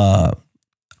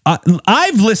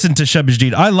I've listened to Sheb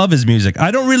Jadid. I love his music.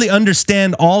 I don't really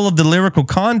understand all of the lyrical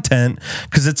content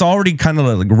because it's already kind of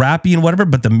like rappy and whatever.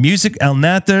 But the music, Al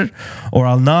Natter or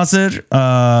Al Nasser,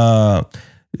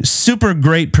 super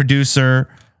great producer.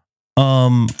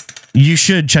 You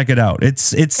should check it out.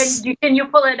 It's. Can you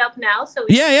pull it up now?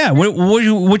 Yeah. What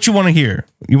you want to hear?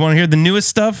 You want to hear the newest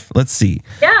stuff? Let's see.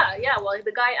 Yeah. Well,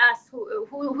 the guy asked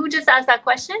who just asked that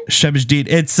question. Sheb Jadid.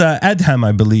 It's Adham,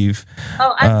 I believe.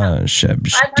 Oh, Adham. Sheb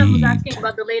Jadid. Adham was asking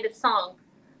about the latest song,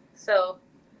 so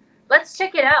let's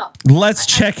check it out.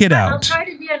 I'll try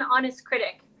to be an honest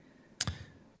critic.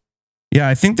 Yeah,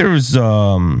 I think there was.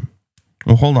 Well,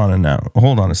 hold on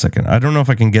a second. I don't know if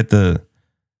I can get the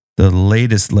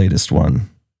latest one.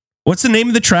 What's the name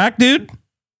of the track, dude?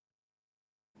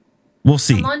 We'll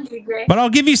see. Come on, DJ. But I'll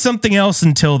give you something else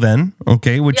until then,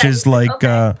 okay? Which is like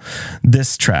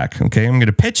this track, okay? I'm going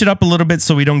to pitch it up a little bit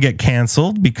so we don't get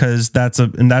canceled because that's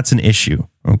an issue,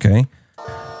 okay?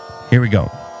 Here we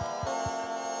go.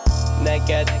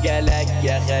 نكد قلق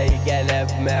يا خي قلب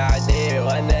معدي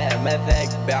وانا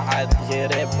مثق بعد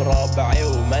غيري بربعي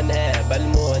ومنهب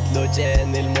الموت لو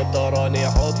جاني المطران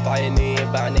يحط عيني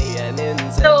بعني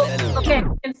ننزل. So, okay,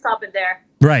 you can stop it there.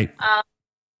 Right.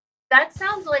 That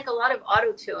sounds like a lot of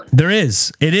auto-tune. There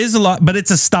is. It is a lot, but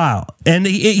it's a style. And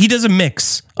he does a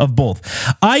mix of both.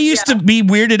 I used to be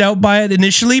weirded out by it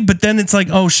initially, but then it's like,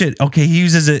 oh shit, okay, he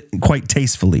uses it quite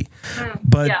tastefully.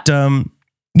 But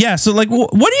yeah, so like,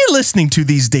 what are you listening to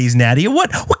these days, Nadia?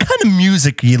 What kind of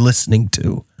music are you listening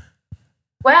to?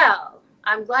 Well,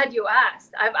 I'm glad you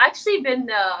asked. I've actually been,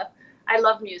 I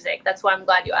love music. That's why I'm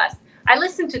glad you asked. I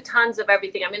listen to tons of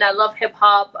everything. I mean, I love hip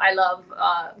hop. I love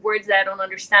words that I don't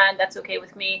understand. That's okay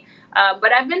with me.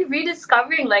 But I've been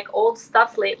rediscovering like old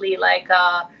stuff lately. Like,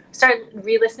 started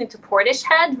re-listening to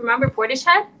Portishead. Remember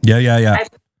Portishead? Yeah.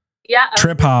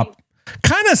 Trip hop.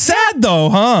 Kind of sad though,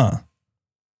 huh?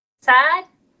 Sad?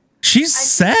 She's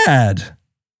sad.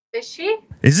 Is she?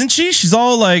 Isn't she? She's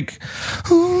all like,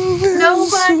 nobody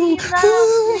loves me.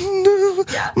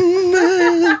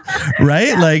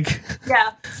 Right? Like,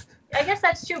 yeah. I guess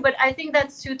that's true, but I think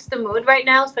that suits the mood right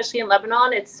now, especially in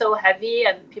Lebanon. It's so heavy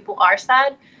and people are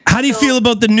sad. How do you feel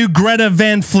about the new Greta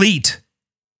Van Fleet?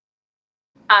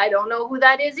 I don't know who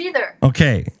that is either.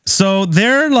 Okay, so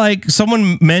they're like,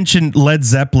 someone mentioned Led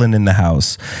Zeppelin in the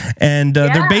house, and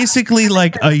they're basically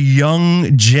like a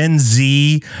young Gen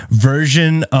Z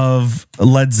version of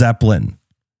Led Zeppelin.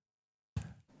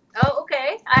 Oh,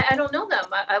 okay. I don't know them.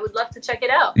 I would love to check it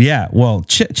out. Yeah, well,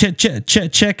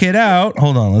 check it out.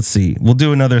 Hold on, let's see. We'll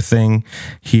do another thing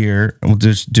here. We'll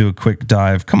just do a quick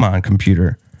dive. Come on,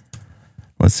 computer.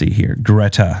 Let's see here.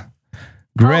 Greta.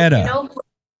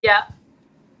 Yeah.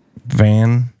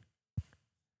 Van.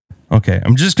 Okay,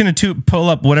 I'm just going to pull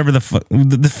up whatever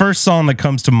the first song that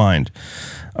comes to mind.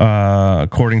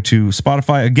 According to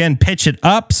Spotify. Again, pitch it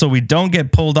up so we don't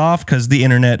get pulled off because the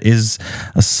internet is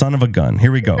a son of a gun.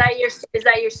 Here we go. Is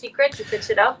that your secret to pitch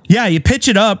it up? Yeah, you pitch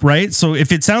it up, right? So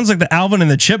if it sounds like the Alvin and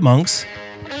the Chipmunks,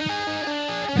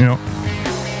 you know,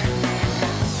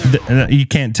 you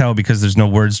can't tell because there's no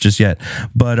words just yet.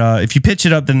 But if you pitch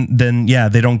it up, then yeah,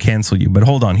 they don't cancel you. But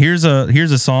hold on, here's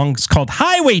a song. It's called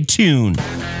Highway Tune.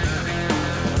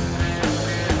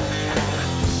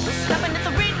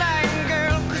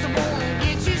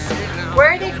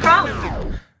 Where are they from?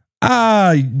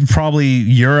 Probably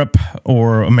Europe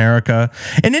or America.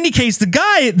 In any case,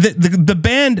 the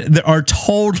band are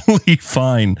totally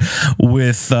fine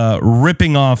with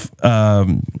ripping off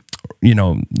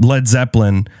Led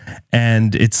Zeppelin,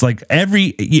 and it's like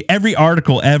every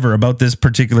article ever about this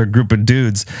particular group of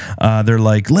dudes, they're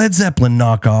like, Led Zeppelin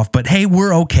knockoff, but hey,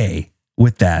 we're okay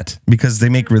with that because they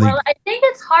make really. Well, I think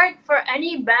it's hard for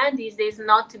any band these days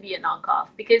not to be a knockoff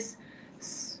because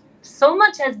so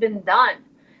much has been done.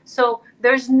 So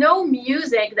there's no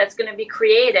music that's going to be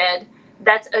created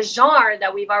that's a genre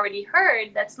that we've already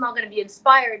heard that's not going to be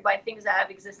inspired by things that have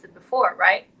existed before,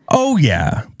 right? Oh,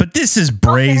 yeah. But this is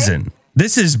brazen. Okay.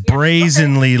 This is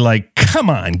brazenly like, come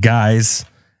on, guys.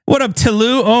 What up,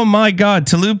 Talou? Oh, my God.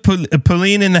 Talou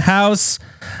Pauline in the house.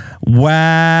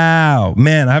 Wow,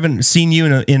 man, I haven't seen you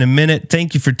in a minute.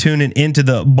 Thank you for tuning into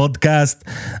the podcast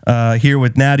here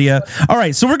with Nadia. All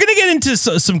right, so we're going to get into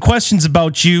some questions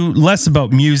about you, less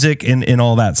about music and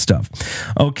all that stuff.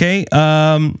 Okay,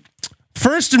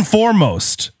 first and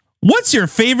foremost, what's your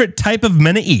favorite type of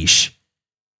menaish?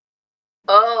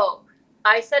 Oh,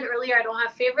 I said earlier I don't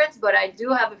have favorites, but I do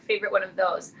have a favorite one of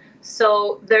those.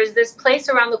 So there's this place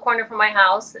around the corner from my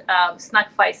house,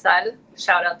 Snack Faisal.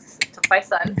 Shout out to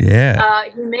Faisal. Yeah.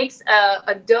 He makes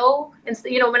a dough. And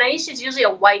menaish is usually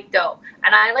a white dough,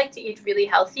 and I like to eat really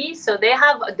healthy. So they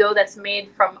have a dough that's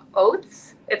made from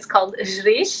oats. It's called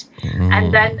jrish.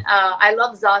 And then I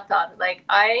love za'atar. Like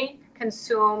I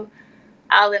consume,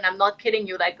 Alan, I'm not kidding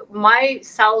you. Like my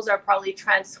cells are probably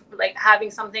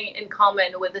having something in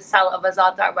common with the cell of a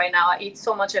za'atar by now. I eat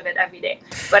so much of it every day.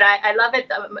 But I love it,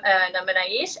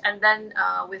 menaish. And then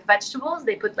with vegetables,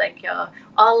 they put like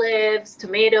olives,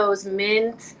 tomatoes,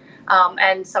 mint,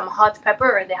 and some hot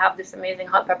pepper. Or they have this amazing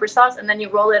hot pepper sauce. And then you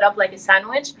roll it up like a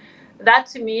sandwich. That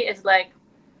to me is like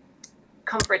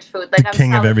comfort food. Like I'm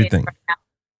king of everything. Right now.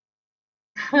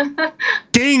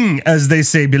 King, as they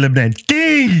say, Bilibnan.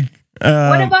 King.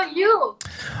 What about you?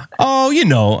 Oh,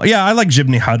 yeah, I like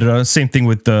Jibni Hadra. Same thing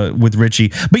with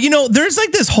Richie. But there's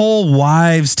like this whole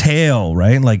wives' tale,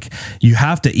 right? Like you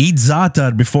have to eat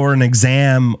za'atar before an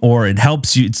exam, or it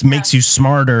helps you. It makes you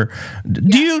smarter.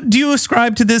 Do you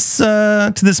ascribe to this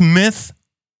myth?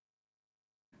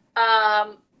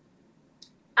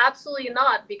 Absolutely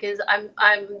not, because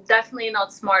I'm definitely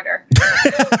not smarter.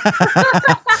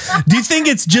 Do you think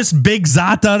it's just big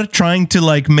za'atar trying to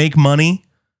like make money?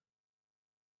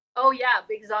 Oh yeah,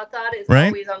 big za'atar is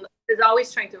right?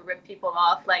 always trying to rip people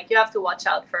off. Like you have to watch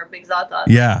out for big za'atar.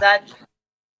 Yeah, that's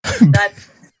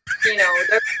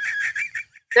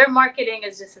their marketing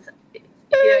is just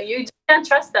you just can't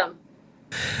trust them.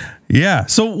 Yeah.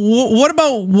 So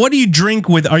what do you drink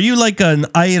with? Are you like an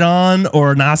ayran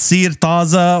or nasir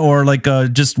taza or like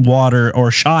just water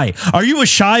or chai? Are you a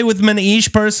chai with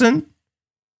menaish person?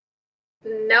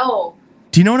 No.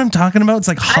 Do you know what I'm talking about? It's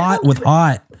like hot with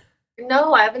hot.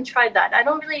 No, I haven't tried that. I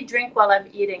don't really drink while I'm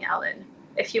eating, Alan.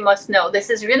 If you must know, this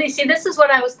is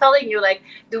what I was telling you. Like,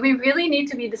 do we really need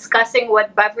to be discussing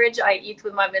what beverage I eat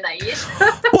with my menaish?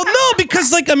 Well, no,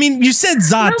 because you said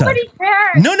za'atar. Nobody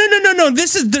cares. No.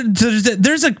 This is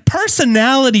there's a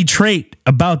personality trait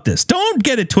about this. Don't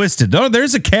get it twisted. Oh,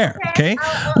 there's a care, okay?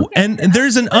 And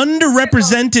there's an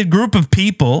underrepresented group of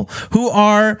people who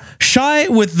are shy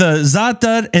with the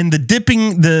za'atar and the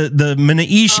dipping the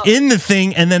menaish in the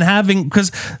thing, and then having,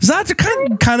 because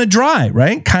za'atar kind of dry,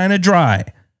 right? Kind of dry.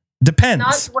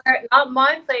 Depends. Not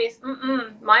my place.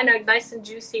 Mine are nice and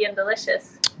juicy and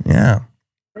delicious. Yeah.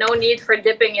 No need for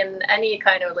dipping in any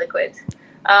kind of liquid.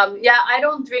 I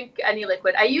don't drink any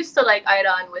liquid. I used to like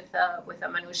ayran with a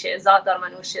manouche, za'atar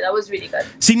manouche. That was really good.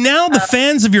 See, now the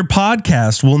fans of your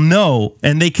podcast will know,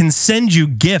 and they can send you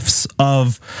gifts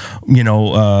of your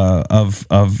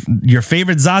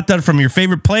favorite za'atar from your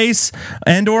favorite place,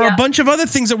 and or a bunch of other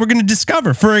things that we're going to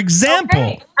discover. For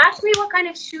example, ask me what kind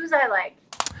of shoes I like.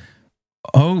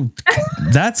 Oh,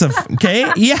 that's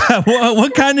okay. Yeah,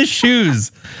 what kind of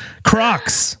shoes?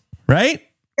 Crocs, right?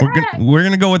 We're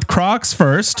gonna go with Crocs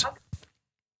first.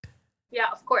 Yeah,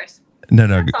 of course.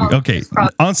 No. Okay,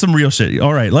 on some real shit.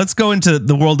 All right, let's go into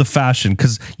the world of fashion,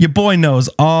 because your boy knows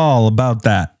all about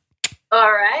that.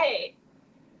 All right.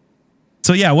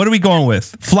 So yeah, what are we going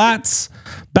with? Flats,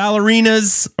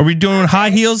 ballerinas? Are we doing high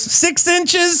heels? 6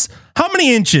 inches? How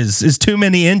many inches is too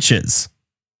many inches?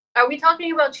 Are we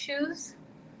talking about shoes?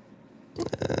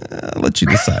 I'll let you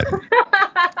decide.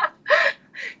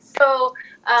 So,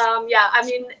 I'll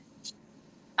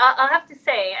have to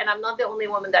say, and I'm not the only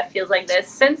woman that feels like this,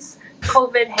 since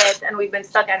COVID hit and we've been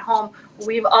stuck at home,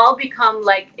 we've all become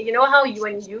like, you know how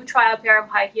when you try a pair of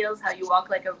high heels, how you walk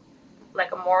like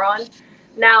a moron?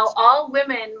 Now,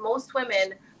 most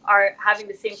women are having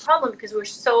the same problem, because we're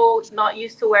so not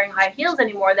used to wearing high heels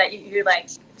anymore that you're like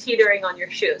teetering on your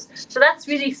shoes. So that's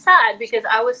really sad, because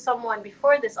I was someone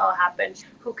before this all happened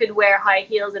who could wear high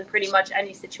heels in pretty much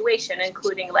any situation,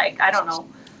 including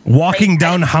walking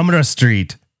down Hamra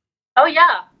Street. Oh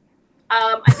yeah.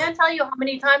 I can't tell you how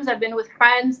many times I've been with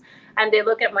friends and they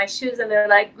look at my shoes and they're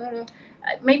like,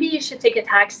 maybe you should take a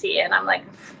taxi. And I'm like,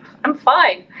 I'm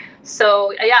fine.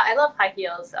 So yeah, I love high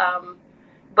heels.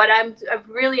 But I've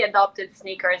really adopted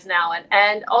sneakers now.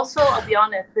 And also, I'll be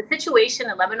honest, the situation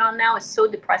in Lebanon now is so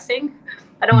depressing.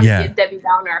 I don't want to be a Debbie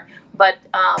Downer, but...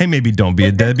 hey, maybe don't be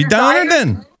a Debbie Downer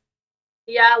then.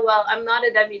 Yeah, well, I'm not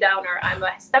a Debbie Downer. I'm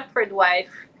a Stepford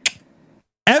wife.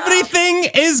 Everything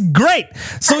is great.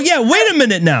 So yeah, wait a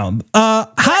minute now.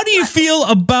 How do you feel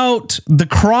about the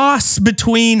cross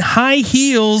between high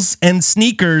heels and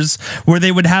sneakers, where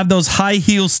they would have those high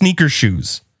heel sneaker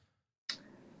shoes?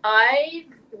 I've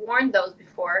worn those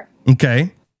before.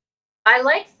 Okay. I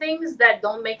like things that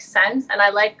don't make sense, and I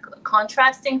like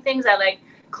contrasting things. I like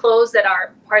clothes that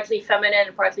are partly feminine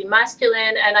and partly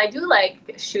masculine, and I do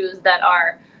like shoes that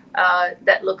are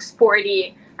that look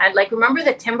sporty And like, remember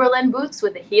the Timberland boots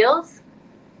with the heels?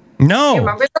 No. You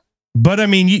remember them? But I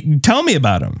mean, you tell me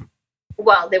about them.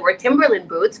 Well, they were Timberland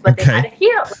boots, but they had a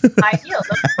heel, high heel.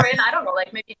 Those were in, I don't know,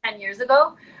 like maybe 10 years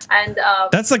ago. And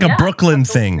that's like a Brooklyn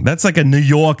thing. That's like a New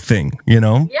York thing, you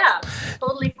know? Yeah,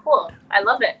 totally cool. I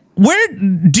love it. Where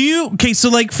do you, okay, so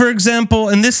like, for example,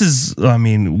 and this is, I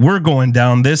mean, we're going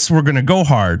down this, we're going to go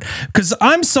hard. Because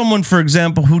I'm someone, for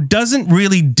example, who doesn't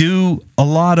really do a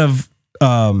lot of,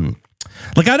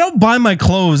 like, I don't buy my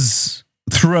clothes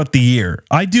throughout the year.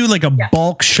 I do like a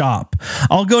bulk shop.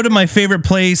 I'll go to my favorite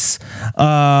place,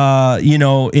 you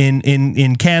know,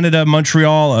 in Canada,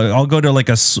 Montreal. I'll go to like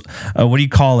a what do you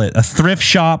call it? A thrift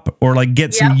shop, or like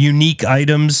get some unique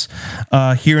items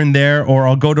here and there. Or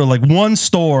I'll go to like one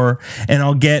store and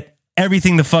I'll get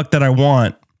everything the fuck that I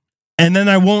want. And then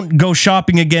I won't go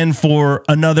shopping again for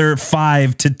another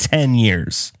 5 to 10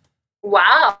 years.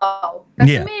 Wow.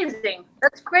 That's amazing.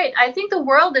 That's great. I think the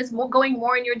world is going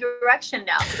more in your direction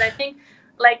now, because I think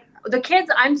like the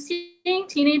kids I'm seeing,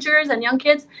 teenagers and young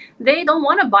kids, they don't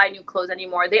want to buy new clothes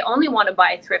anymore. They only want to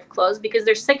buy thrift clothes because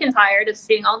they're sick and tired of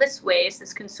seeing all this waste,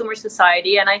 this consumer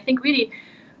society. And I think really,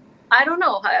 I don't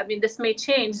know. I mean, this may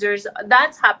change.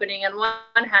 That's happening on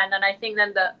one hand. And I think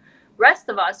then the rest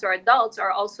of us, or adults, are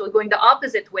also going the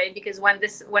opposite way, because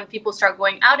when people start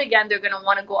going out again, they're going to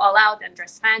want to go all out and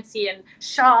dress fancy and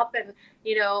shop and,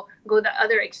 you know, go the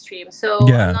other extreme. So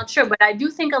I'm not sure, but I do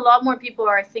think a lot more people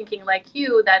are thinking like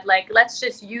you, that like, let's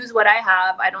just use what I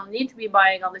have. I don't need to be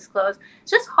buying all these clothes.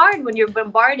 It's just hard when you're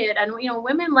bombarded, and, you know,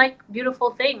 women like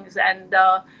beautiful things, and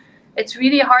it's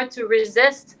really hard to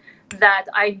resist that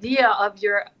idea of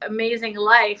your amazing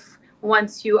life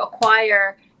once you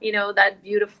acquire, you know, that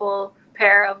beautiful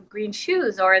pair of green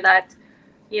shoes, or that,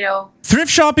 you know.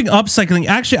 Thrift shopping, upcycling.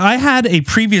 Actually, I had a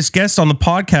previous guest on the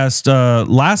podcast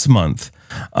last month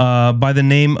by the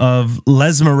name of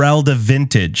Lesmeralda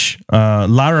Vintage,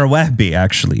 Lara Wehby,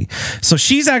 actually. So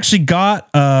she's actually got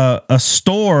a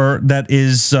store that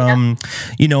is,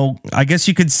 you know, I guess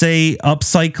you could say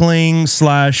upcycling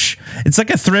 / it's like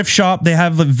a thrift shop. They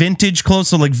have like vintage clothes,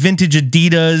 so like vintage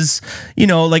Adidas, you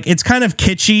know, like it's kind of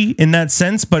kitschy in that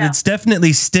sense, but it's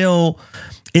definitely still,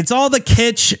 it's all the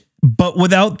kitsch, but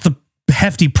without the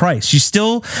hefty price. She's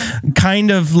still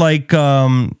kind of like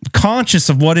conscious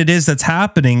of what it is that's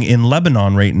happening in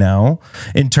Lebanon right now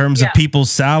in terms of people's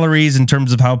salaries, in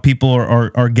terms of how people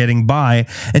are getting by,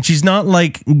 and she's not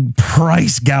like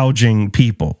price gouging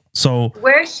people. So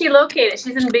where is she located?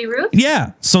 She's in Beirut?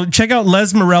 Yeah. So check out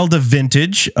Lesmeralda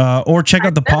Vintage, or check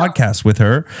out the podcast with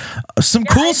her. Some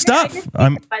cool stuff.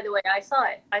 By the way, I saw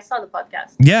it. I saw the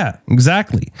podcast. Yeah,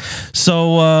 exactly.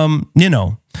 So, you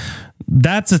know,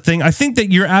 that's a thing. I think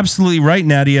that you're absolutely right,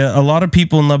 Nadia. A lot of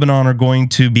people in Lebanon are going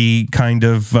to be kind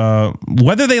of,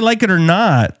 whether they like it or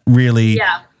not, really,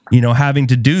 you know, having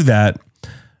to do that.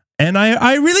 And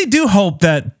I really do hope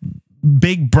that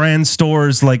big brand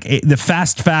stores like the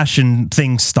fast fashion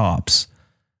thing stops.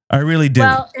 I really do.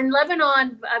 Well, in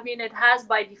Lebanon, I mean, it has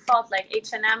by default, like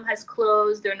H&M has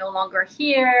closed. They're no longer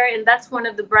here. And that's one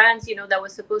of the brands, you know, that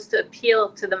was supposed to appeal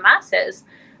to the masses.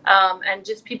 And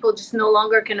just people just no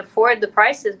longer can afford the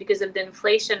prices because of the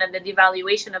inflation and the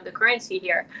devaluation of the currency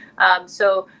here.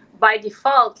 So by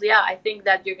default, I think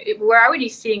that we're already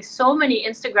seeing so many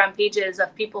Instagram pages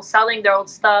of people selling their old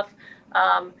stuff,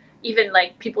 even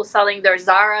like people selling their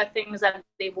Zara things that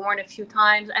they've worn a few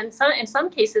times. And in some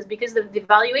cases, because the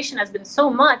devaluation has been so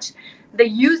much, the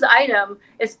used item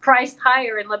is priced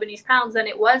higher in Lebanese pounds than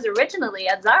it was originally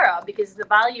at Zara, because the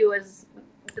value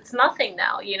it's nothing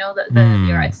now, you know,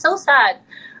 it's so sad.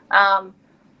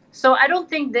 So I don't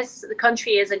think this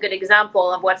country is a good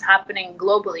example of what's happening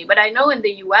globally. But I know in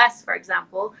the US, for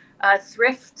example,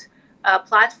 thrift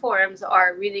platforms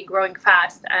are really growing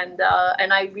fast. And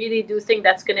I really do think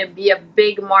that's going to be a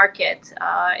big market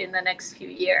in the next few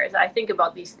years. I think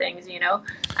about these things, you know,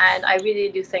 and I really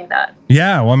do think that.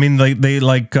 Yeah. Well, I mean, they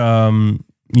like,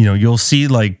 you know, you'll see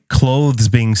like clothes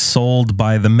being sold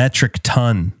by the metric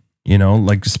ton. You know,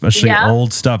 like especially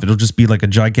old stuff. It'll just be like a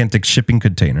gigantic shipping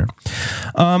container.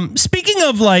 Speaking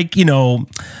of like, you know,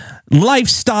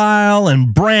 lifestyle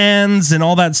and brands and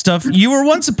all that stuff, you were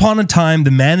once upon a time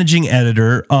the managing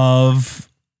editor of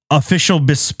Official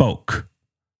Bespoke.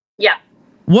 Yeah.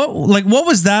 What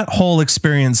was that whole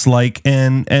experience like?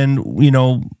 And you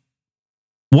know,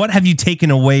 what have you taken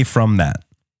away from that?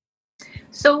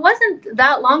 So it wasn't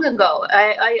that long ago.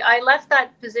 I left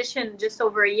that position just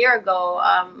over a year ago,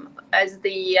 as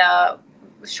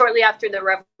shortly after the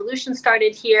revolution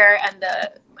started here and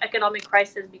the economic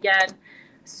crisis began.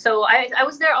 So I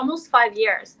was there almost 5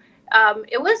 years.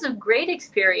 it was a great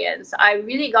experience. I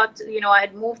really got to, I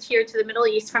had moved here to the Middle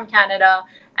East from Canada,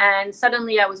 and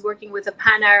suddenly I was working with a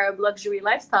pan-Arab luxury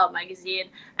lifestyle magazine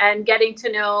and getting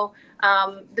to know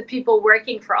the people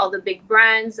working for all the big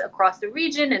brands across the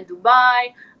region in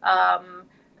Dubai,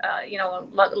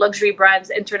 luxury brands,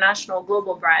 international,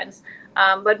 global brands.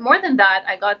 But more than that,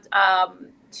 I got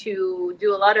to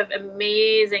do a lot of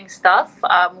amazing stuff.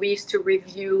 We used to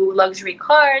review luxury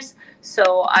cars.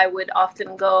 So I would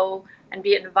often go and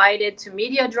be invited to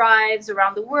media drives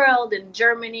around the world. In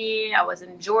Germany, I was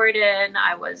in Jordan,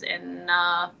 I was in,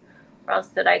 where else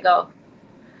did I go?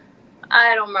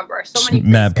 I don't remember. So many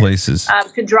places. Mad places.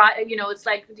 To drive, it's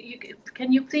like,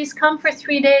 can you please come for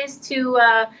 3 days to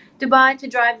Dubai to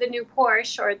drive the new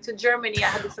Porsche, or to Germany? I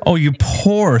had this. Oh, you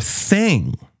poor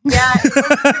thing. Yeah, it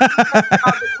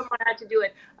was someone had to do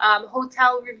it.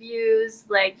 Hotel reviews,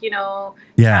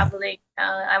 traveling.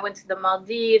 I went to the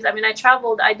Maldives. I mean, I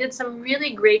traveled. I did some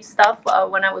really great stuff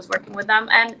when I was working with them.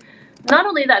 And not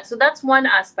only that, so that's one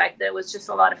aspect that was just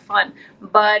a lot of fun.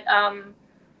 But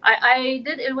I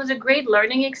did, it was a great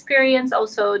learning experience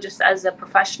also, just as a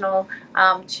professional,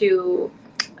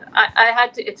 I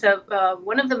had to, it's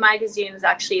one of the magazines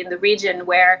actually in the region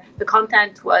where the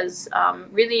content was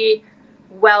really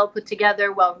well put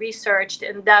together, well researched,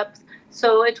 in depth.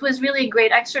 So it was really a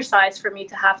great exercise for me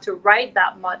to have to write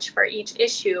that much for each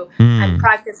issue and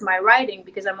practice my writing,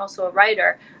 because I'm also a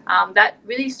writer. That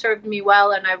really served me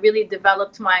well, and I really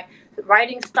developed my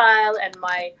writing style and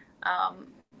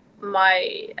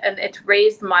and it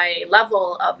raised my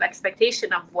level of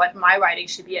expectation of what my writing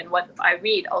should be and what I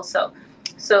read also.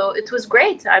 So it was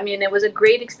great. I mean, it was a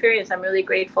great experience. I'm really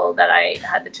grateful that I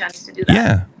had the chance to do that.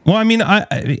 Yeah. Well, I mean,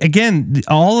 again,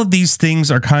 all of these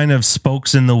things are kind of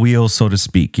spokes in the wheel, so to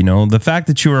speak. The fact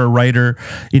that you're a writer,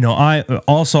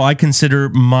 I consider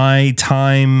my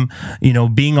time,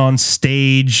 being on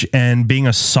stage and being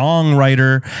a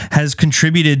songwriter has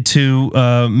contributed to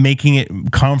making it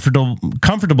comfortable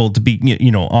to be,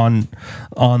 on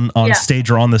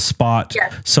stage or on the spot,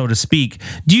 so to speak.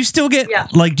 Do you still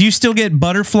get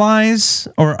butterflies,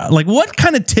 or what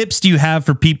kind of tips do you have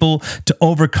for people to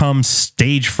overcome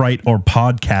stage fright or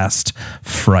podcast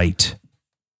fright?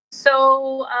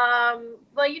 So,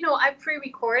 I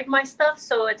pre-record my stuff,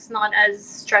 so it's not as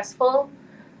stressful.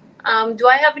 Do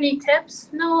I have any tips?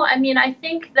 No, I mean, I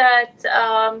think that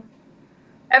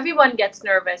everyone gets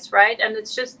nervous, right? And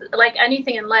it's just like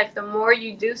anything in life, the more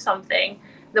you do something,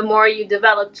 the more you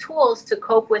develop tools to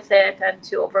cope with it and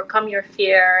to overcome your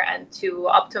fear and to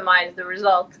optimize the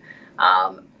result.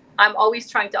 I'm always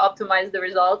trying to optimize the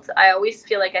result. I always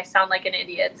feel like I sound like an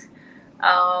idiot.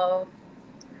 I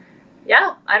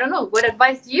don't know. What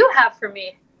advice do you have for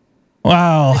me?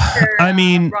 Wow. I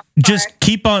mean, just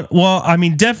keep on. Well, I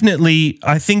mean, definitely,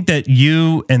 I think that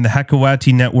you and the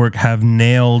Hakawati Network have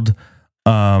nailed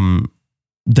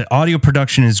the audio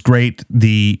production is great.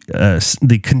 The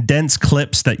condensed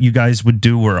clips that you guys would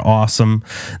do were awesome.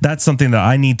 That's something that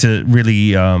I need to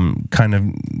really kind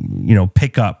of,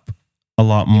 pick up a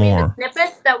lot more. The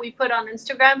snippets that we put on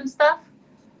Instagram and stuff?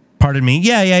 Pardon me?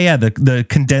 Yeah. The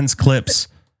condensed clips.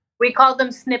 We call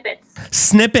them snippets.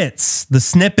 The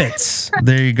snippets.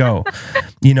 There you go.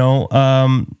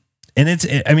 And it's,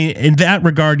 I mean, in that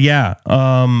regard,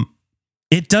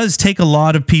 it does take a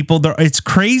lot of people. It's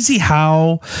crazy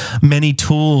how many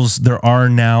tools there are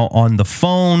now on the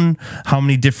phone, how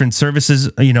many different services,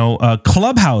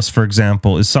 Clubhouse, for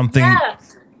example, is something.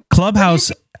 Yes.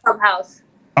 Clubhouse.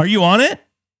 Are you on it?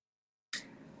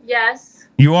 Yes.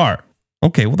 You are.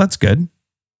 Okay, well, that's good.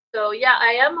 So, yeah,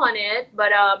 I am on it.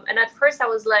 But, and at first I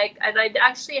was like, and I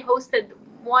actually hosted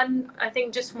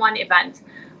just one event.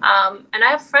 And I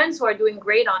have friends who are doing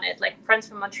great on it, like friends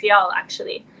from Montreal,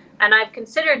 actually. And I've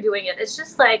considered doing it. It's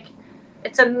just like,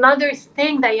 it's another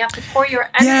thing that you have to pour your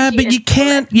energy. Yeah, but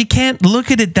you can't look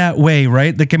at it that way,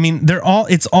 right? Like, I mean,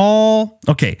 it's all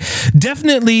okay.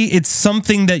 Definitely, it's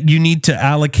something that you need to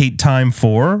allocate time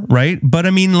for, right? But I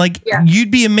mean,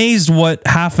 you'd be amazed what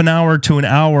half an hour to an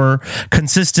hour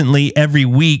consistently every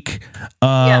week,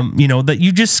 that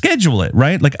you just schedule it,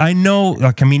 right? Like, I know,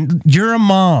 you're a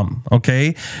mom,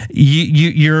 okay?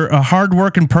 You're a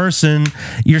hardworking person.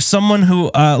 You're someone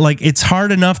who, it's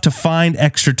hard enough to find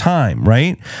extra time,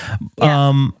 right?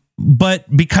 Yeah.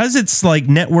 But because it's like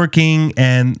networking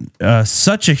and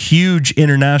such a huge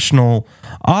international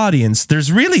audience,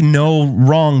 there's really no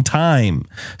wrong time,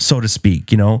 so to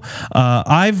speak.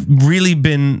 I've really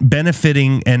been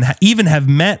benefiting and even have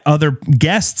met other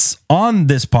guests on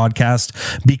this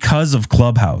podcast because of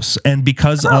Clubhouse and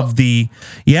because of the.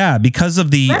 Let's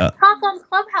talk on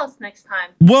Clubhouse next time.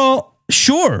 Well,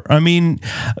 sure. I mean,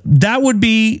 that would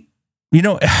be you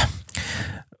know,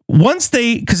 once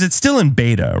because it's still in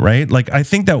beta, right? Like I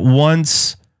think that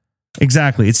once.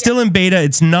 Exactly. It's still in beta.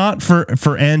 It's not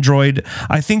for Android.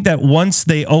 I think that once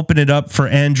they open it up for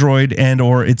Android and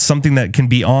or it's something that can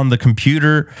be on the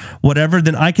computer, whatever,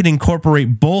 then I can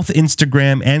incorporate both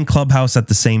Instagram and Clubhouse at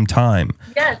the same time.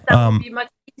 Yes, that would be much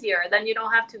easier. Then you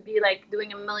don't have to be like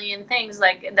doing a million things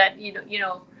like that. You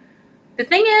know, the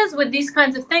thing is with these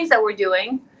kinds of things that we're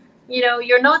doing, you know,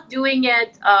 you're not doing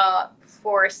it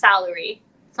for salary.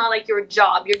 It's not like your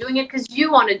job. You're doing it because you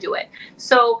want to do it.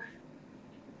 So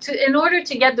in order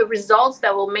to get the results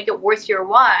that will make it worth your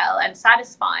while and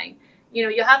satisfying, you know,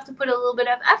 you have to put a little bit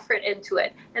of effort into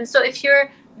it. And so if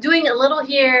you're doing a little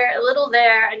here, a little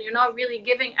there, and you're not really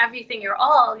giving everything your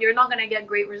all, you're not going to get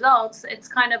great results. It's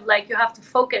kind of like you have to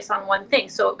focus on one thing.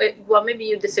 So, well, maybe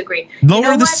you disagree.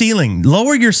 Lower the ceiling.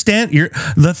 Lower your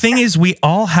the thing is, we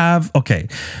all have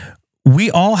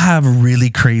really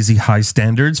crazy high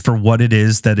standards for what it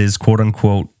is that is quote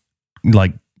unquote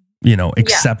like, you know,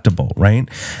 acceptable, right?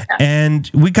 Yeah. And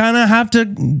we kind of have to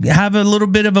have a little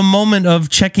bit of a moment of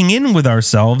checking in with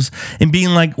ourselves and being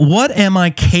like, what am I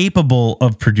capable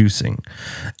of producing?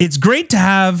 It's great to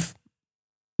have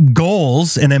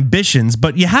goals and ambitions,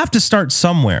 but you have to start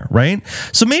somewhere, right?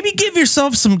 So maybe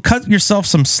cut yourself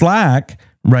some slack,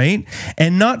 right?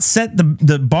 And not set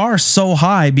the bar so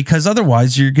high because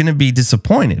otherwise you're going to be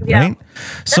disappointed, right?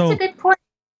 That's a good point.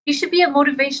 You should be a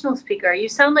motivational speaker. You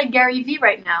sound like Gary Vee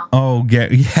right now. Oh,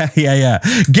 yeah.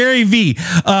 Gary Vee,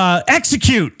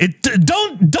 execute.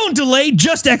 Don't delay,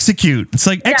 just execute. It's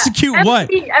like execute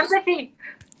what? Empathy.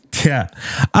 Yeah,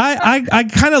 I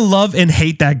kind of love and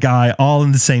hate that guy all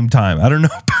in the same time. I don't know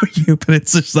about you, but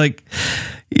it's just like,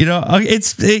 you know,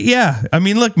 I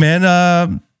mean, look,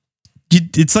 man,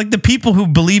 it's like the people who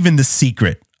believe in The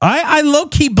Secret. I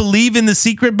low-key believe in The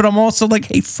Secret, but I'm also like,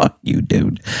 hey, fuck you,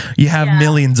 dude. You have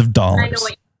millions of dollars.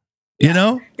 You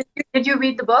know? Did you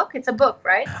read the book? It's a book,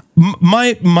 right?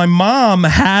 My mom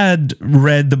had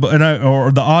read the book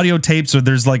or the audio tapes, or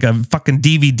there's like a fucking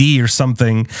DVD or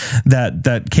something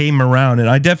that came around, and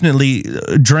I definitely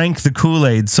drank the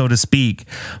Kool-Aid, so to speak,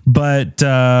 but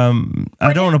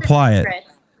I don't apply it.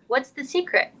 What's the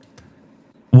secret?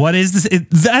 What is this?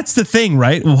 That's the thing,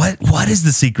 right? What is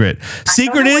the secret?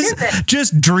 Secret is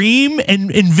just dream and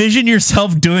envision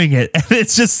yourself doing it. And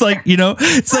it's just like, you know,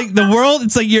 it's like the world.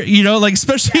 It's like you know, like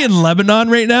especially in Lebanon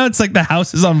right now, it's like the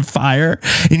house is on fire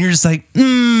and you're just like,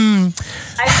 the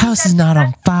house is not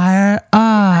on fire.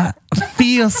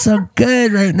 Feels so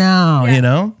good right now, you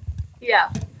know? Yeah.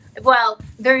 Well,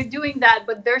 they're doing that,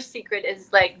 but their secret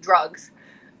is like drugs.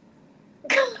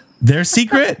 Their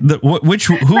secret? Who's like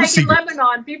secret? In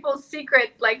Lebanon, people's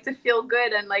secret, like to feel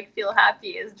good and like feel happy,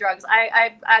 is drugs.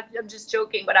 I'm just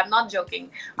joking, but I'm not joking.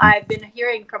 I've been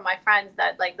hearing from my friends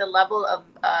that like the level of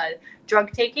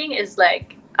drug taking is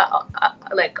like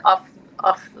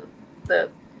off the,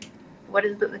 what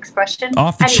is the expression?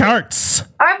 Off the charts.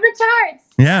 Off the charts.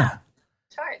 Yeah.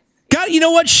 Charts. God, you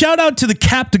know what? Shout out to the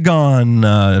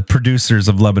Captagon producers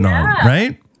of Lebanon,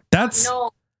 right? That's.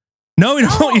 No, we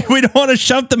don't want to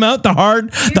shout them out. The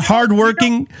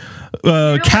hardworking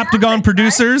Captagon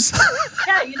producers. Right?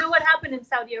 Yeah, you know what happened in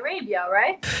Saudi Arabia,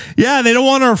 right? Yeah, they don't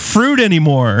want our fruit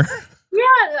anymore.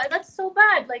 Yeah, that's so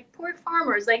bad. Like poor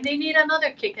farmers, like they need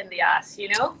another kick in the ass, you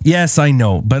know? Yes, I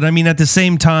know, but I mean at the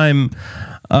same time,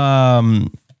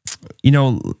 you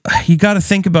know, you got to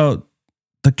think about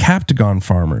the Captagon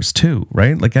farmers too,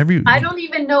 right? Like I don't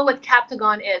even know what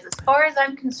Captagon is. As far as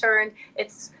I'm concerned,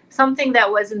 it's something that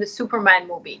was in the Superman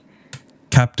movie.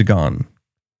 Captagon.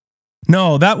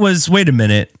 No, that was. Wait a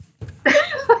minute.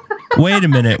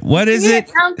 What is it?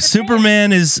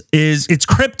 Superman is it's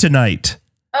Kryptonite.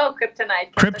 Oh,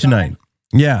 Kryptonite. Kryptonite.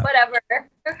 Yeah. Whatever.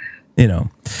 You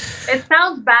know. It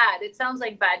sounds bad. It sounds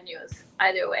like bad news.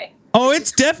 Either way. Oh,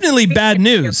 it's definitely bad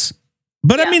news.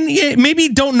 But I mean, maybe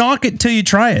don't knock it till you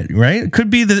try it, right? It could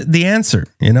be the answer.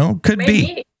 You know, could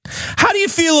be. How do you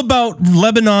feel about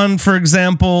Lebanon, for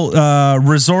example,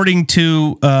 resorting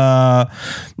to,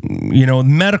 you know,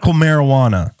 medical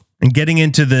marijuana and getting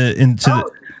into the?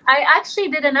 I actually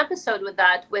did an episode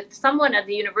with someone at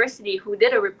the university who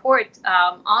did a report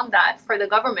on that for the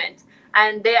government,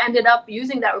 and they ended up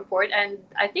using that report, and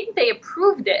I think they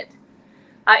approved it.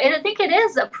 And I think it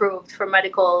is approved for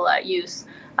medical use.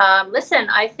 Listen,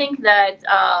 I think that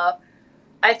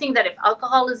if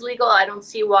alcohol is legal, I don't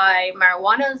see why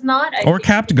marijuana is not. Or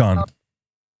Captagon.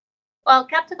 Well,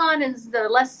 Captagon is the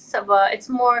less of a. It's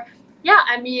more. Yeah,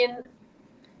 I mean,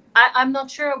 I'm not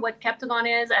sure what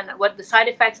Keptagon is and what the side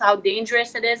effects, how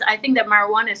dangerous it is. I think that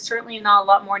marijuana is certainly not a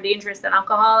lot more dangerous than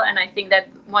alcohol. And I think that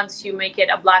once you make it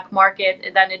a black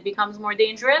market, then it becomes more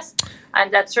dangerous.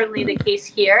 And that's certainly the case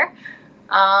here.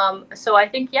 So I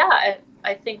think, I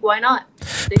think why not?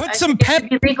 Put some pep.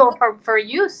 It should be legal for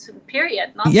use,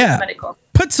 period, not just medical.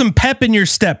 Put some pep in your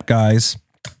step, guys.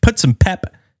 Put some pep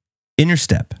in your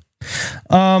step.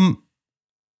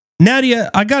 Nadia,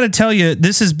 I got to tell you,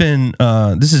 this has been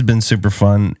super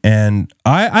fun, and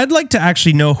I'd like to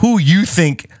actually know who you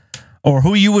think or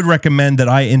who you would recommend that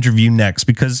I interview next,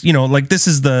 because like this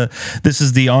is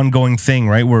the ongoing thing,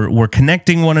 right? We're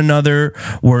connecting one another,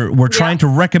 we're trying to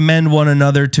recommend one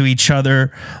another to each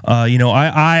other.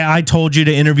 I told you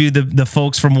to interview the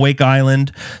folks from Wake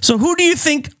Island, so who do you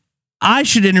think I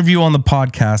should interview on the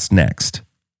podcast next?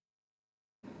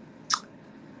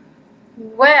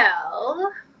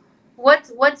 Well,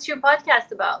 what's your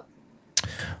podcast about?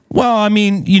 Well, I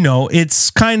mean,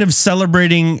 it's kind of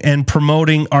celebrating and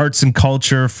promoting arts and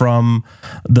culture from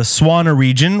the Swana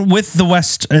region with the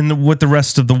West and with the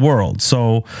rest of the world.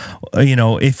 So,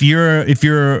 if you're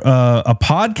a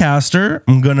podcaster,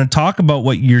 I'm going to talk about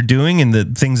what you're doing and the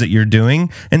things that you're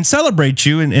doing and celebrate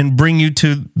you and bring you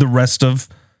to the rest of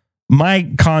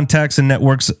my contacts and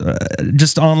networks,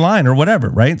 just online or whatever.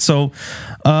 Right. So,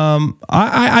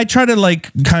 I try to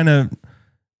kind of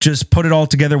just put it all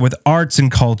together with arts and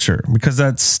culture, because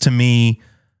that's, to me,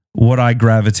 what I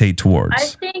gravitate towards. I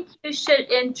think you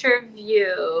should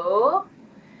interview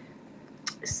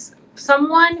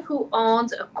someone who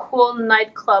owns a cool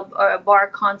nightclub or a bar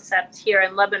concept here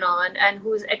in Lebanon and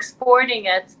who's exporting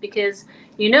it, because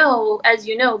as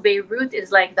you know, Beirut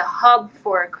is like the hub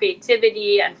for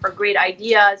creativity and for great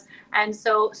ideas. And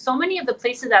so many of the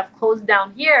places that have closed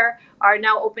down here are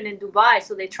now open in Dubai.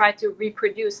 So they try to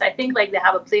reproduce. I think they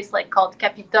have a place called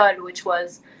Capital, which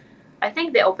was, I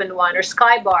think they opened one, or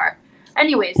Sky Bar.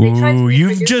 Anyways, they try to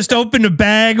you've just opened a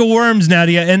bag of worms,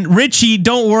 Nadia. And Richie,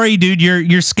 don't worry, dude.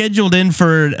 You're scheduled in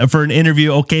for an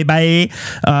interview. Okay, bye.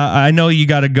 I know you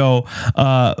got to go.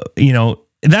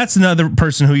 That's another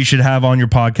person who you should have on your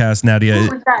podcast, Nadia. Who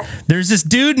was that? There's this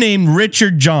dude named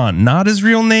Richard John. Not his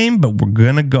real name, but we're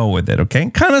going to go with it, okay?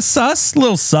 Kind of sus,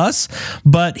 little sus,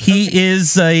 but he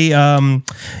is a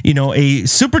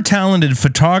super talented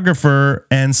photographer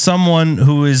and someone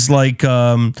who is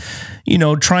trying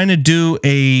to do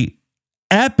a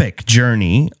epic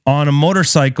journey on a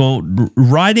motorcycle,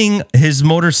 riding his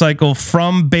motorcycle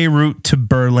from Beirut to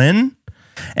Berlin.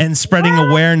 And spreading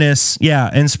awareness,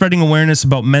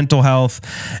 about mental health,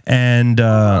 and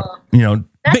that's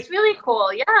really cool.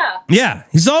 Yeah,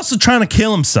 he's also trying to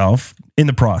kill himself in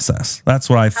the process. That's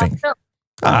what I think.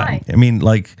 Why?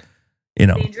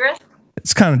 Dangerous.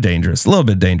 It's kind of dangerous, a little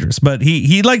bit dangerous, but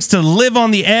he likes to live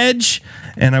on the edge.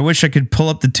 And I wish I could pull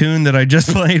up the tune that I just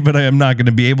played, but I am not going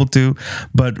to be able to.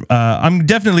 But I'm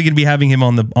definitely going to be having him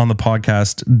on the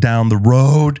podcast down the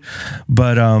road.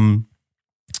 But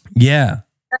yeah.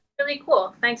 That's really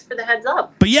cool. Thanks for the heads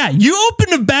up. But yeah, you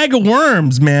opened a bag of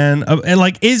worms, man.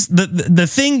 And is the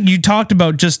thing you talked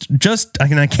about just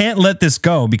I can't let this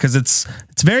go, because it's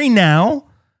very now,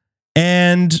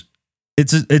 and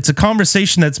it's a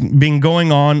conversation that's been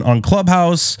going on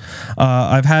Clubhouse.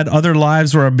 I've had other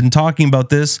lives where I've been talking about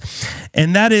this,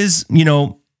 and that is,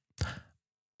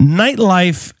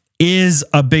 nightlife is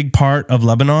a big part of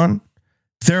Lebanon.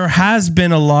 There has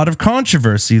been a lot of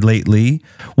controversy lately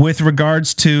with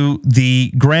regards to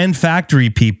the Grand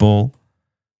Factory people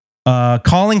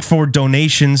calling for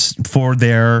donations for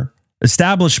their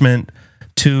establishment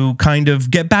to kind of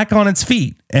get back on its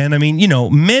feet. And I mean,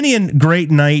 many a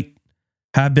great night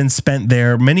have been spent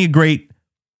there. Many great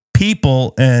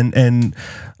people and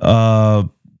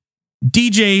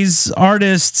DJs,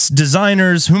 artists,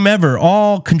 designers, whomever,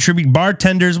 all contribute,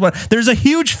 bartenders. There's a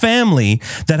huge family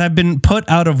that have been put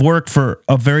out of work for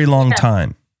a very long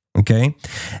time. Okay.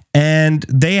 And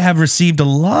they have received a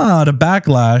lot of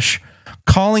backlash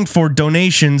calling for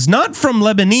donations, not from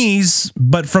Lebanese,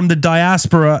 but from the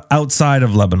diaspora outside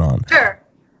of Lebanon. Sure.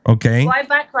 Okay. Why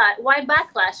backlash?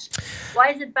 Why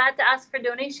is it bad to ask for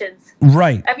donations?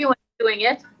 Right. Everyone's doing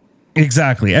it.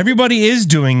 Exactly. Everybody is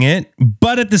doing it.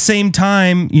 But at the same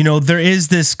time, there is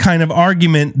this kind of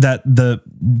argument that the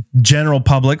general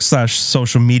public /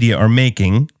 social media are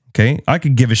making. Okay. I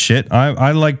could give a shit.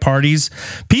 I like parties.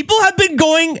 People have been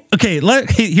going. Okay.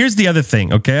 Here's the other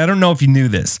thing. Okay. I don't know if you knew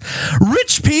this.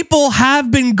 Rich people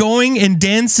have been going and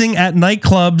dancing at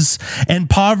nightclubs, and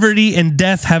poverty and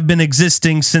death have been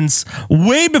existing since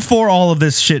way before all of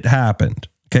this shit happened.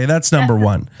 Okay, that's number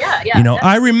one. Yeah.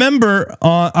 I remember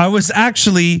I was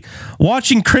actually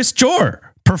watching Chris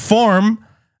Jor perform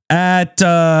at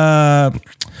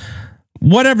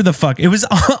whatever the fuck. It was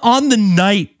on the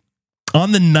night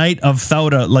of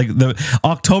Thauda, like the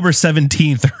October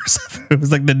 17th or something. It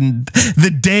was like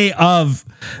the day of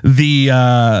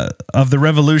the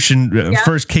revolution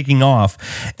first kicking off.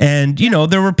 And, you know,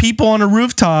 there were people on a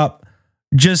rooftop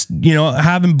just, you know,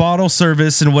 having bottle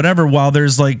service and whatever while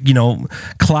there's like, you know,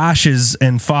 clashes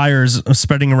and fires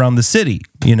spreading around the city,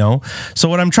 you know? So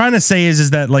what I'm trying to say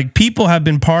is that like people have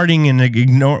been partying and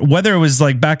ignore, whether it was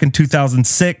like back in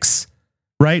 2006,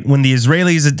 right? When the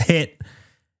Israelis had hit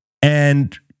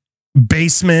and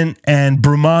Basement and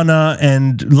Brumana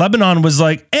and Lebanon was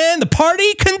like, and the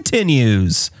party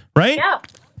continues, right? Yeah.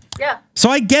 Yeah. So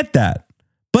I get that.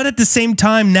 But at the same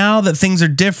time, now that things are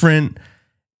different,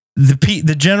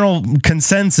 the general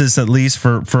consensus, at least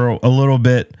for a little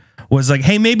bit, was like,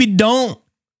 hey, maybe don't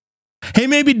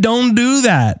do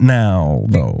that now,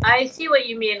 though. I see what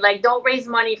you mean. Like, don't raise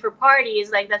money for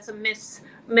parties. Like, that's a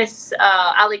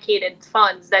allocated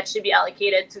funds that should be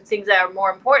allocated to things that are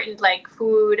more important, like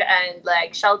food and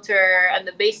like shelter and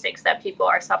the basics that people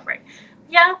are suffering.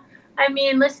 Yeah, I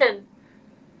mean, listen,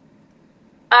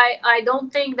 I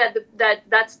don't think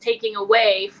that's taking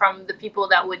away from the people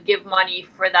that would give money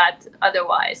for that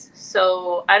otherwise.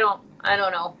 So I don't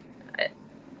know.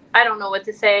 I don't know what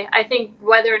to say. I think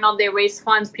whether or not they raise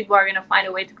funds, people are going to find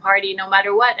a way to party no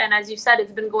matter what. And as you said,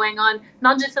 it's been going on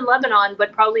not just in Lebanon,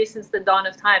 but probably since the dawn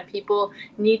of time. People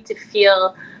need to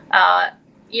feel,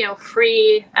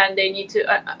 free, and they need to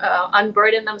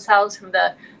unburden themselves from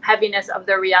the heaviness of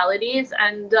their realities.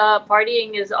 And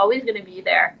partying is always going to be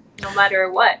there, no matter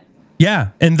what. Yeah,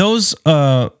 and those,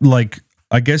 like,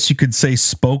 I guess you could say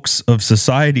spokes of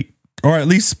society, or at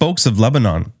least spokes of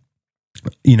Lebanon.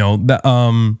 You know,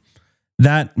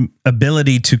 that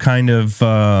ability to kind of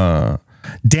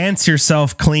dance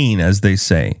yourself clean, as they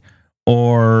say,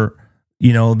 or,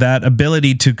 you know, that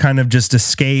ability to kind of just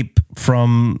escape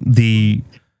from the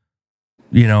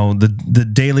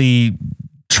daily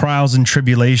trials and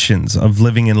tribulations of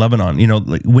living in Lebanon. You know,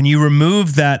 like when you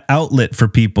remove that outlet for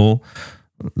people,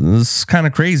 it's kind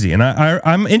of crazy. And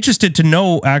I'm interested to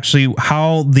know actually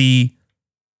how the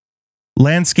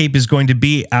landscape is going to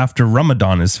be after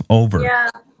Ramadan is over. Yeah.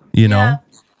 You know? Yeah.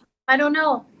 I don't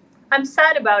know. I'm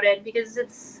sad about it because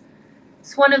it's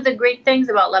one of the great things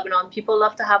about Lebanon. People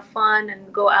love to have fun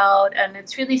and go out, and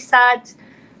it's really sad.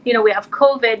 You know, we have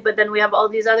COVID, but then we have all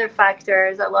these other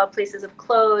factors. A lot of places have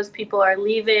closed. People are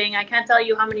leaving. I can't tell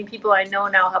you how many people I know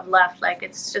now have left. Like,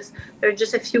 there are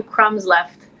just a few crumbs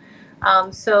left.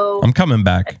 So I'm coming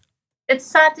back. It's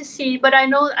sad to see, but I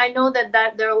know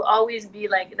that there will always be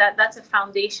like that. That's a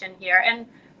foundation here. And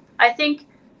I think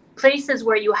places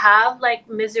where you have like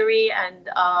misery and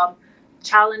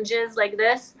challenges like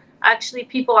this, actually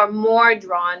people are more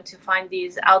drawn to find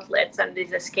these outlets and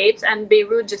these escapes. And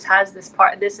Beirut just has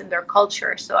this in their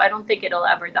culture. So I don't think it'll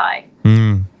ever die.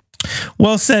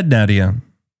 Well said, Nadia.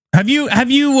 Have you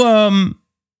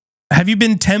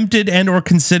been tempted and or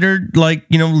considered, like,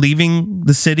 you know, leaving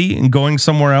the city and going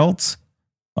somewhere else?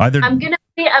 Either I'm gonna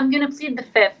plead the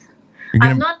fifth.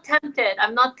 I'm not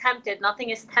tempted. Nothing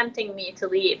is tempting me to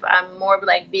leave. I'm more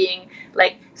like being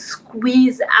like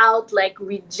squeezed out, like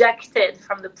rejected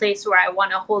from the place where I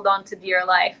want to hold on to dear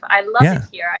life. I love it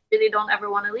here. I really don't ever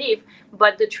want to leave.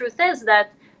 But the truth is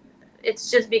that it's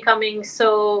just becoming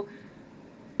so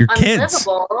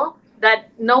unlivable that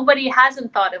nobody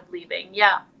hasn't thought of leaving.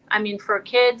 Yeah. I mean, for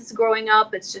kids growing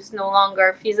up, it's just no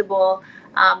longer feasible.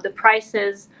 The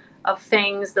prices of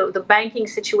things, the banking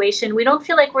situation, we don't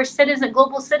feel like we're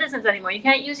global citizens anymore. You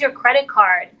can't use your credit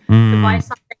card to buy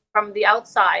something from the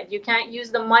outside. You can't use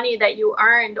the money that you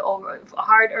earned, or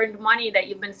hard-earned money that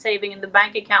you've been saving in the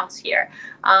bank accounts here.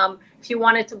 If you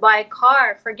wanted to buy a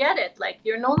car, forget it. Like,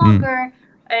 you're no longer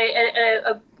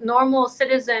a normal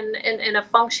citizen in a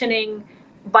functioning,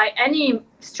 by any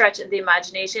stretch of the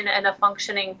imagination, and a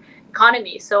functioning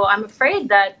economy. So I'm afraid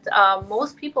that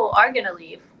most people are going to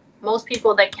leave. Most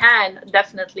people that can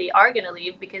definitely are going to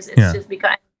leave because it's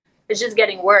just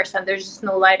getting worse, and there's just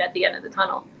no light at the end of the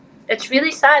tunnel. It's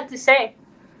really sad to say.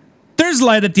 There's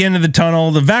light at the end of the tunnel.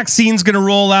 The vaccine's going to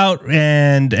roll out,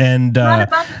 and not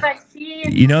about the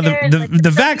vaccine. You know,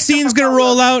 the vaccine's going to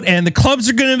roll out, and the clubs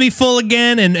are going to be full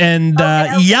again, and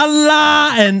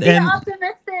yalla, and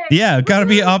optimistic. Yeah, got to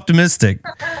be optimistic.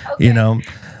 Okay. You know.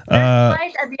 There's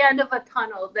light at the end of a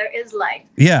tunnel. There is light.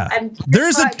 Yeah. And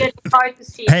it's hard to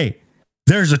see. Hey,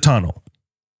 there's a tunnel.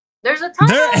 There's a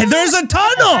tunnel. There's a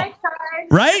tunnel.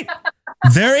 Right?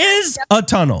 There is a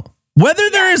tunnel. Whether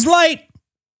there is light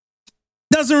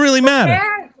doesn't really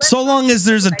matter. So long as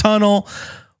there's a tunnel,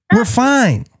 we're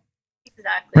fine.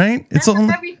 Exactly. Right? It's That's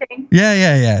only everything.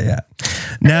 Yeah.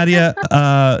 Nadia,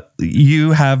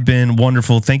 you have been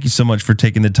wonderful. Thank you so much for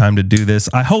taking the time to do this.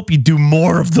 I hope you do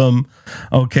more of them.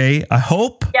 Okay. I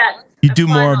hope you do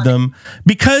more of them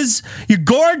because you're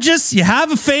gorgeous. You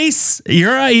have a face.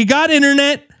 You got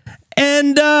internet,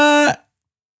 and now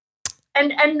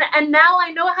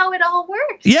I know how it all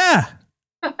works. Yeah,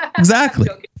 exactly.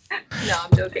 No,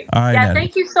 I'm joking. All right, Nadia.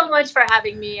 Thank you so much for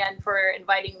having me and for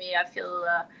inviting me. I feel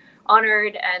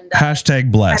honored and hashtag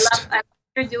blessed. I love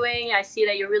what you're doing. I see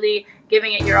that you're really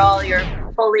giving it your all. You're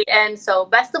fully in. So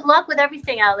best of luck with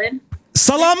everything, Alan.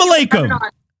 Salam alaikum.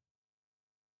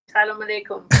 Salam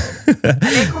alaikum.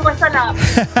 Alaikum wassalam.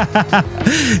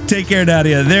 Take care,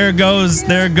 Nadia. There it goes.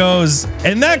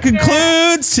 And that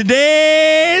concludes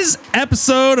today's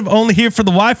episode of Only Here for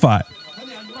the Wi-Fi.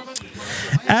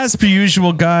 As per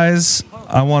usual, guys,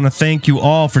 I want to thank you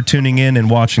all for tuning in and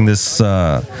watching this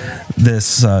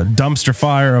dumpster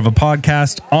fire of a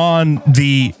podcast on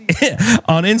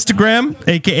Instagram,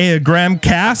 aka a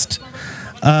Gramcast.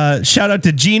 Shout out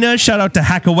to Gina. Shout out to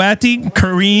Hakawati,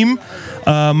 Kareem,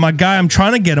 my guy. I'm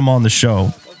trying to get him on the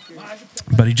show,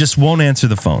 but he just won't answer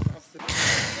the phone.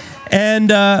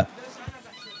 And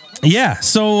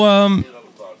so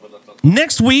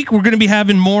next week we're going to be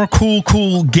having more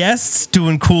cool guests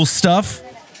doing cool stuff.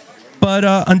 But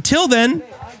until then,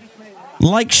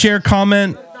 like, share,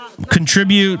 comment,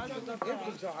 contribute,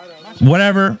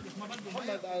 whatever.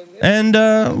 And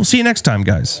we'll see you next time,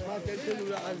 guys.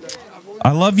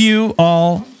 I love you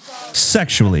all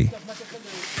sexually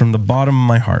from the bottom of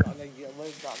my heart.